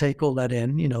sort of take all that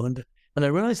in, and I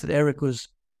realized that Eric was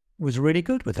really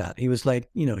good with that. He was like,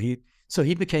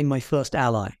 he became my first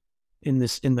ally in the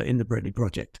Britney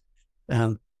project.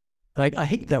 I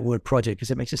hate that word project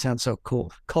because it makes it sound so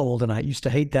cold, and I used to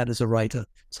hate that as a writer.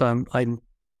 So I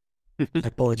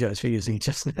apologize for using it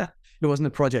just now. It wasn't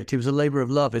a project. It was a labor of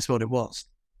love is what it was.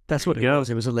 That's what it was.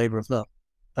 It was a labor of love.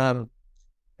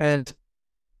 And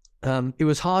it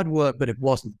was hard work, but it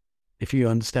wasn't, if you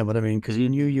understand what I mean, because you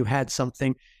knew you had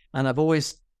something. And I've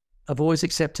always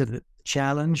accepted the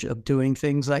challenge of doing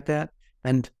things like that.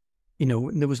 And,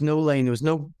 there was no lane, there was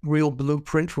no real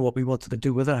blueprint for what we wanted to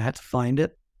do with it. I had to find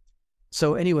it.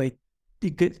 So anyway,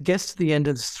 it gets to the end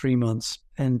of this 3 months,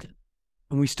 and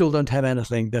we still don't have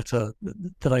anything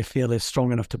that I feel is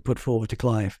strong enough to put forward to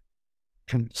Clive.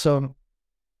 So,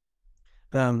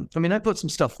 I put some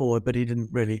stuff forward, but he didn't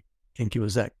really think it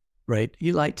was that great.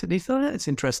 He liked it. He thought, it's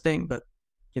interesting, but,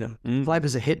 Clive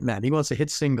is a hit man. He wants a hit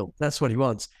single. That's what he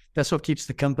wants. That's what keeps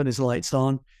the company's lights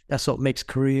on. That's what makes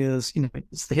careers,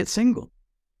 it's the hit single.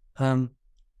 And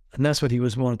that's what he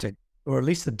was wanting, or at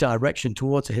least the direction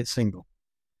towards a hit single.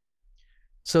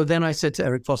 So then I said to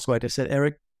Eric Foster White, I said,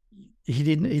 Eric, he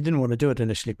didn't want to do it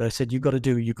initially, but I said, You Got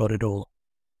It All.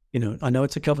 I know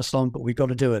it's a cover song, but we got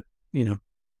to do it.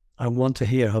 I want to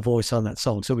hear her voice on that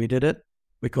song. So we did it.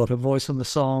 We got her voice on the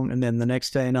song. And then the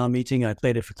next day in our meeting, I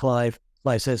played it for Clive.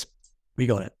 Clive says, we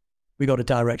got it. We got a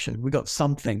direction. We got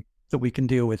something that we can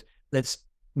deal with. Let's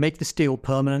make this deal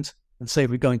permanent and say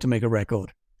we're going to make a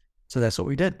record. So that's what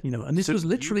we did, and this was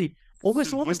literally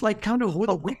almost like kind of with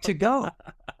a week to go.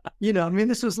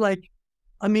 This was like,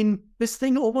 this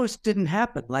thing almost didn't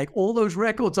happen. Like all those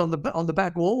records on the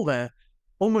back wall there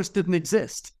almost didn't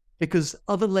exist because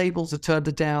other labels had turned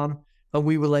it down, and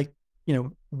we were like,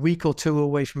 week or two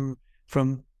away from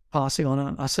passing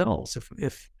on ourselves.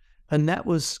 And that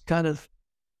was kind of,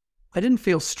 I didn't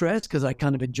feel stressed because I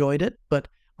kind of enjoyed it, but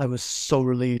I was so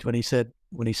relieved when he said,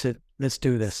 let's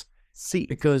do this. See,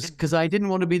 because I didn't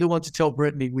want to be the one to tell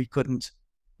Britney we couldn't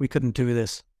do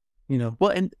this, you know.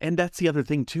 well, and that's the other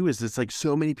thing too, is it's like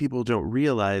so many people don't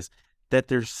realize that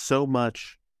there's so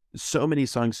many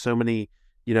songs, so many,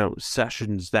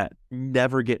 sessions that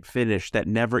never get finished, that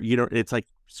never, it's like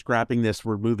scrapping this,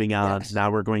 we're moving on, Yes.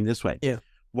 now we're going this way. Yeah.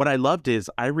 What I loved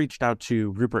is I reached out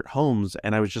to Rupert Holmes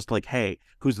and I was just like, hey,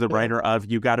 who's the writer of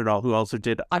You Got It All, who also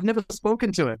did. I've never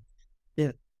spoken to him.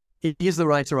 Yeah. He's the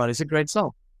writer on it. It's a great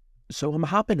song. So I'm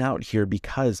hopping out here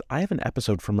because I have an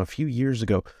episode from a few years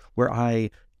ago where I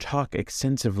talk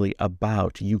extensively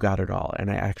about You Got It All. And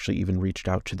I actually even reached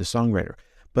out to the songwriter.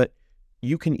 But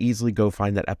you can easily go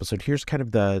find that episode. Here's kind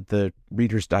of the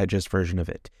Reader's Digest version of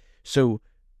it. So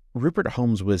Rupert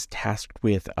Holmes was tasked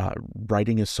with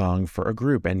writing a song for a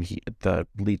group, and the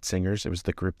lead singers, it was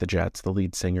the group The Jets, the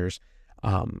lead singers,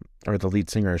 or the lead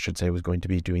singer, I should say, was going to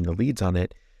be doing the leads on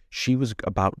it. She was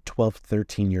about 12,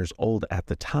 13 years old at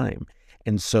the time.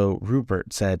 And so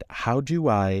Rupert said, how do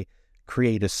I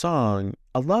create a song,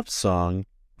 a love song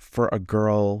for a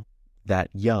girl that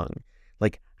young?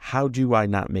 Like, how do I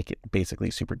not make it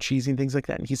basically super cheesy and things like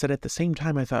that? And he said, at the same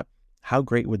time, I thought, how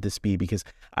great would this be? Because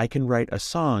I can write a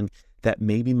song that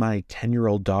maybe my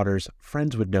 10-year-old daughter's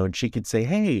friends would know, and she could say,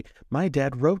 hey, my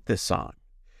dad wrote this song.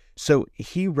 So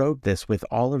he wrote this with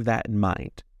all of that in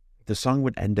mind. The song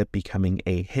would end up becoming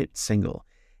a hit single.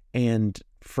 And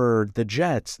for the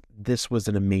Jets, this was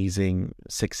an amazing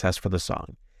success for the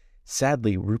song.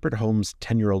 Sadly, Rupert Holmes'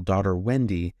 10-year-old daughter,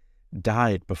 Wendy,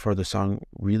 died before the song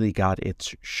really got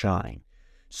its shine.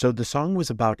 So the song was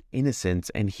about innocence,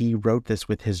 and he wrote this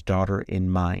with his daughter in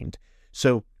mind.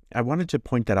 So I wanted to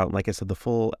point that out. Like I said, the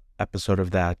full episode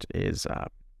of that is,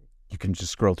 you can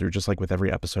just scroll through, just like with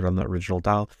every episode on the original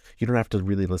dial. You don't have to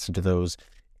really listen to those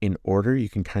in order. You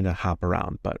can kind of hop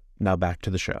around. But now back to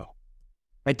the show.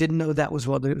 I didn't know that was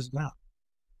what it was about.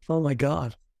 Oh my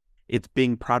God. It's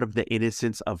being proud of the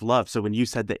innocence of love. So when you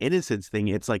said the innocence thing,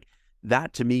 it's like,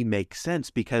 that to me makes sense,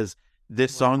 because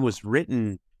this song was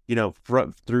written,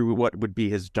 through what would be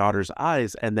his daughter's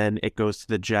eyes. And then it goes to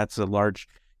the Jets, a large,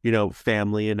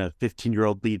 family, and a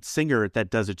 15-year-old lead singer that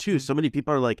does it too. So many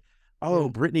people are like, oh,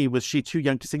 Britney, was she too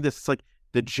young to sing this? It's like,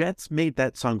 the Jets made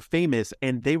that song famous,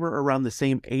 and they were around the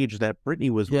same age that Britney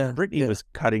was. Britney was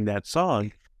cutting that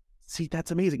song. See,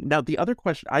 that's amazing. Now, the other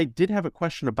question, I did have a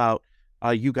question about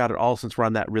You Got It All, since we're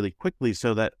on that really quickly,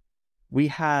 so that we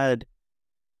had,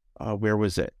 where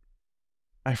was it?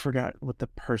 I forgot what the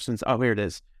person's, here it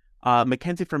is.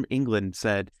 Mackenzie from England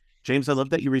said, James, I love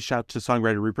that you reached out to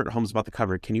songwriter Rupert Holmes about the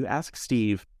cover. Can you ask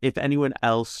Steve if anyone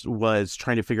else was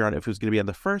trying to figure out if it was going to be on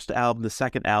the first album, the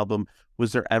second album?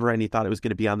 Was there ever any thought it was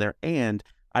going to be on there? And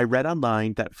I read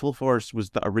online that Full Force was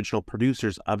the original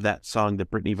producers of that song, the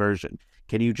Britney version.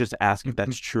 Can you just ask if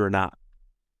that's true or not?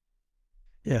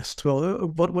 Yes. Well,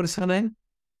 what is her name?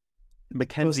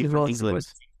 Mackenzie from England.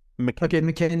 Okay,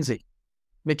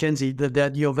 Mackenzie,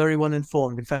 that you're very well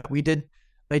informed. In fact,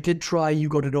 they did try You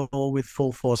Got It All with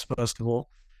Full Force first of all,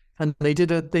 and they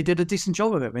did a decent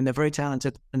job of it. I mean, they're very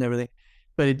talented and everything,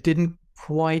 but it didn't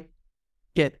quite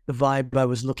get the vibe I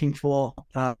was looking for.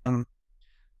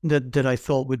 That I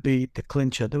thought would be the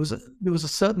clincher. There was a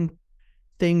certain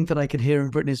thing that I could hear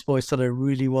in Britney's voice that I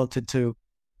really wanted to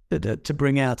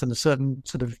bring out, and a certain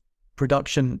sort of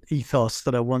production ethos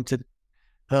that I wanted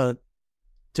her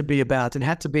to be about. It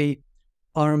had to be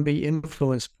R&B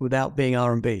influenced without being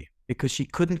R&B, because she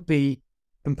couldn't be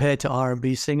compared to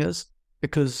R&B singers,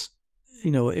 because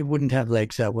it wouldn't have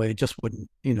legs that way. It just wouldn't,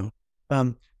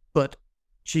 but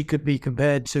she could be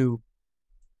compared to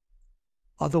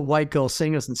other white girl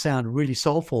singers and sound really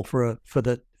soulful for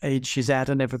the age she's at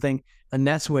and everything. And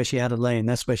that's where she had a lane.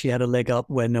 That's where she had a leg up,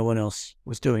 where no one else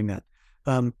was doing that.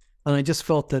 And I just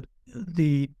felt that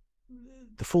the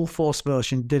Full Force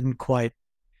version didn't quite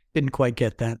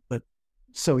get that. But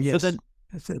so yes. So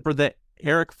then for the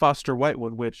Eric Foster White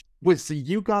one, which was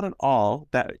You Got It All,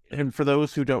 that, and for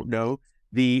those who don't know,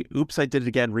 the Oops, I Did It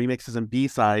Again remixes and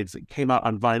B-sides came out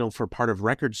on vinyl for part of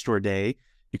Record Store Day.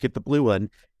 You get the blue one,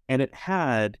 and it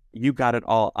had You Got It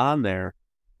All on there.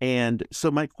 And so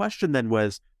my question then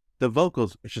was, the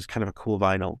vocals, which is kind of a cool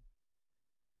vinyl.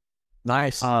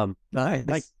 Nice.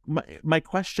 Nice. My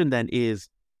question then is,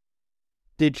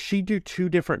 did she do two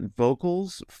different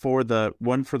vocals for the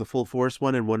one for the Full Force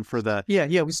one and one for the...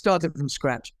 Yeah, we started from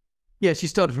scratch. Yeah, she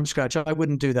started from scratch. I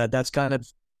wouldn't do that. That's kind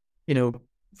of,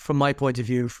 from my point of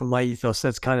view, from my ethos,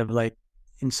 that's kind of like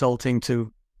insulting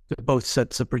to both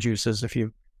sets of producers if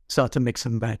you start to mix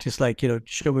them back. Just like,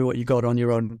 show me what you got on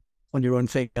your own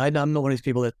thing. I'm not one of these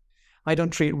people that, I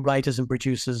don't treat writers and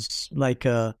producers like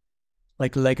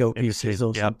Lego pieces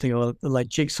or something, or like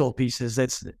jigsaw pieces.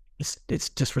 It's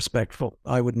disrespectful.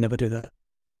 I would never do that.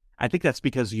 I think that's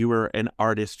because you were an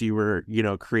artist, you were,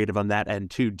 creative on that end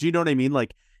too. Do you know what I mean?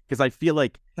 Like, because I feel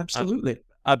like Absolutely.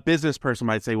 a business person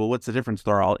might say, well, what's the difference?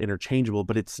 They're all interchangeable,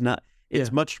 but it's not.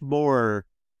 It's much more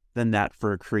than that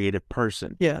for a creative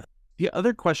person. Yeah. The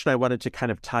other question I wanted to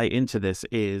kind of tie into this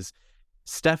is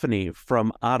Stephanie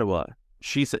from Ottawa.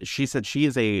 She said she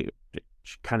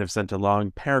kind of sent a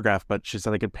long paragraph, but she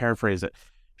said I could paraphrase it.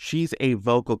 She's a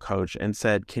vocal coach and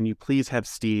said, can you please have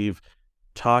Steve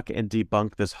talk and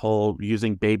debunk this whole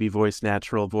using baby voice,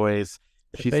 natural voice?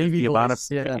 She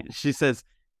says,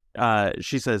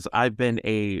 she says, I've been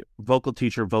a vocal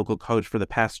teacher, vocal coach for the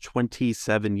past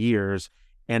 27 years.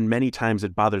 And many times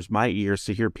it bothers my ears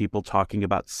to hear people talking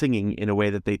about singing in a way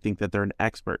that they think that they're an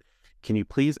expert. Can you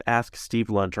please ask Steve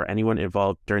Lunt or anyone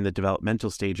involved during the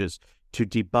developmental stages to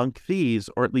debunk these,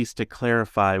 or at least to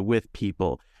clarify with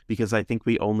people? Because I think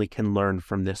we only can learn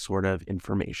from this sort of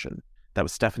information. That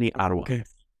was Stephanie, Ottawa.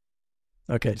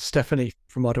 Okay, Stephanie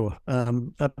from Ottawa.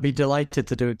 I'd be delighted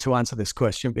to answer this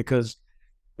question, because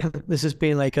this has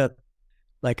been like a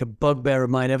bugbear of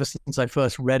mine ever since I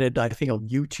first read it. I think on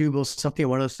YouTube or something,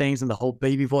 one of those things, and the whole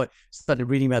baby voice. Started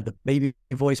reading about the baby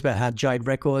voice, about how Jive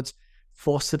Records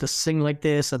forced her to sing like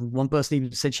this, and one person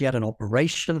even said she had an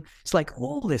operation. It's like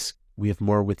all this. We have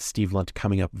more with Steve Lunt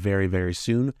coming up very, very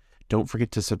soon. Don't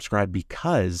forget to subscribe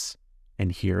because,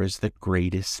 and here is the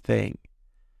greatest thing,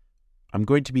 I'm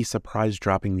going to be surprise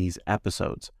dropping these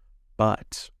episodes,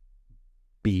 but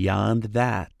beyond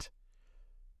that,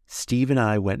 Steve and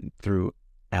I went through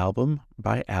album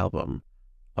by album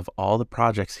of all the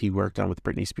projects he worked on with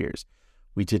Britney Spears.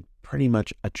 We did pretty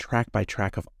much a track by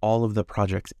track of all of the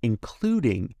projects,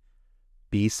 including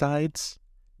B-sides,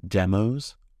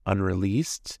 demos,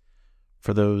 unreleased.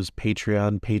 For those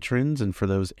Patreon patrons and for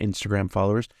those Instagram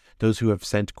followers, those who have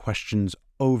sent questions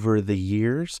over the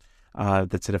years,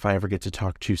 that said if I ever get to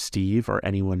talk to Steve or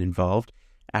anyone involved,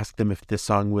 ask them if this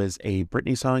song was a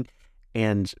Britney song.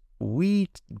 And we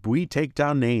take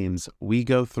down names. We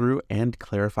go through and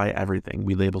clarify everything.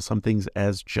 We label some things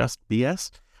as just BS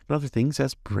and other things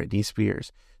as Britney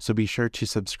Spears. So be sure to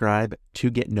subscribe to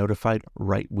get notified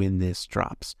right when this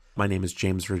drops. My name is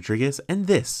James Rodriguez, and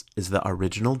this is The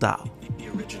Original Doll. The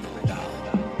original doll.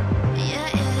 The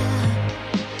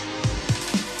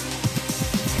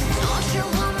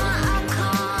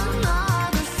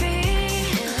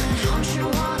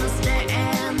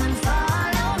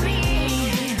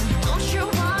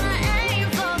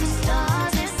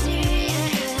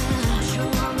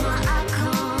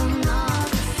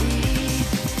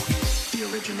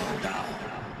original doll.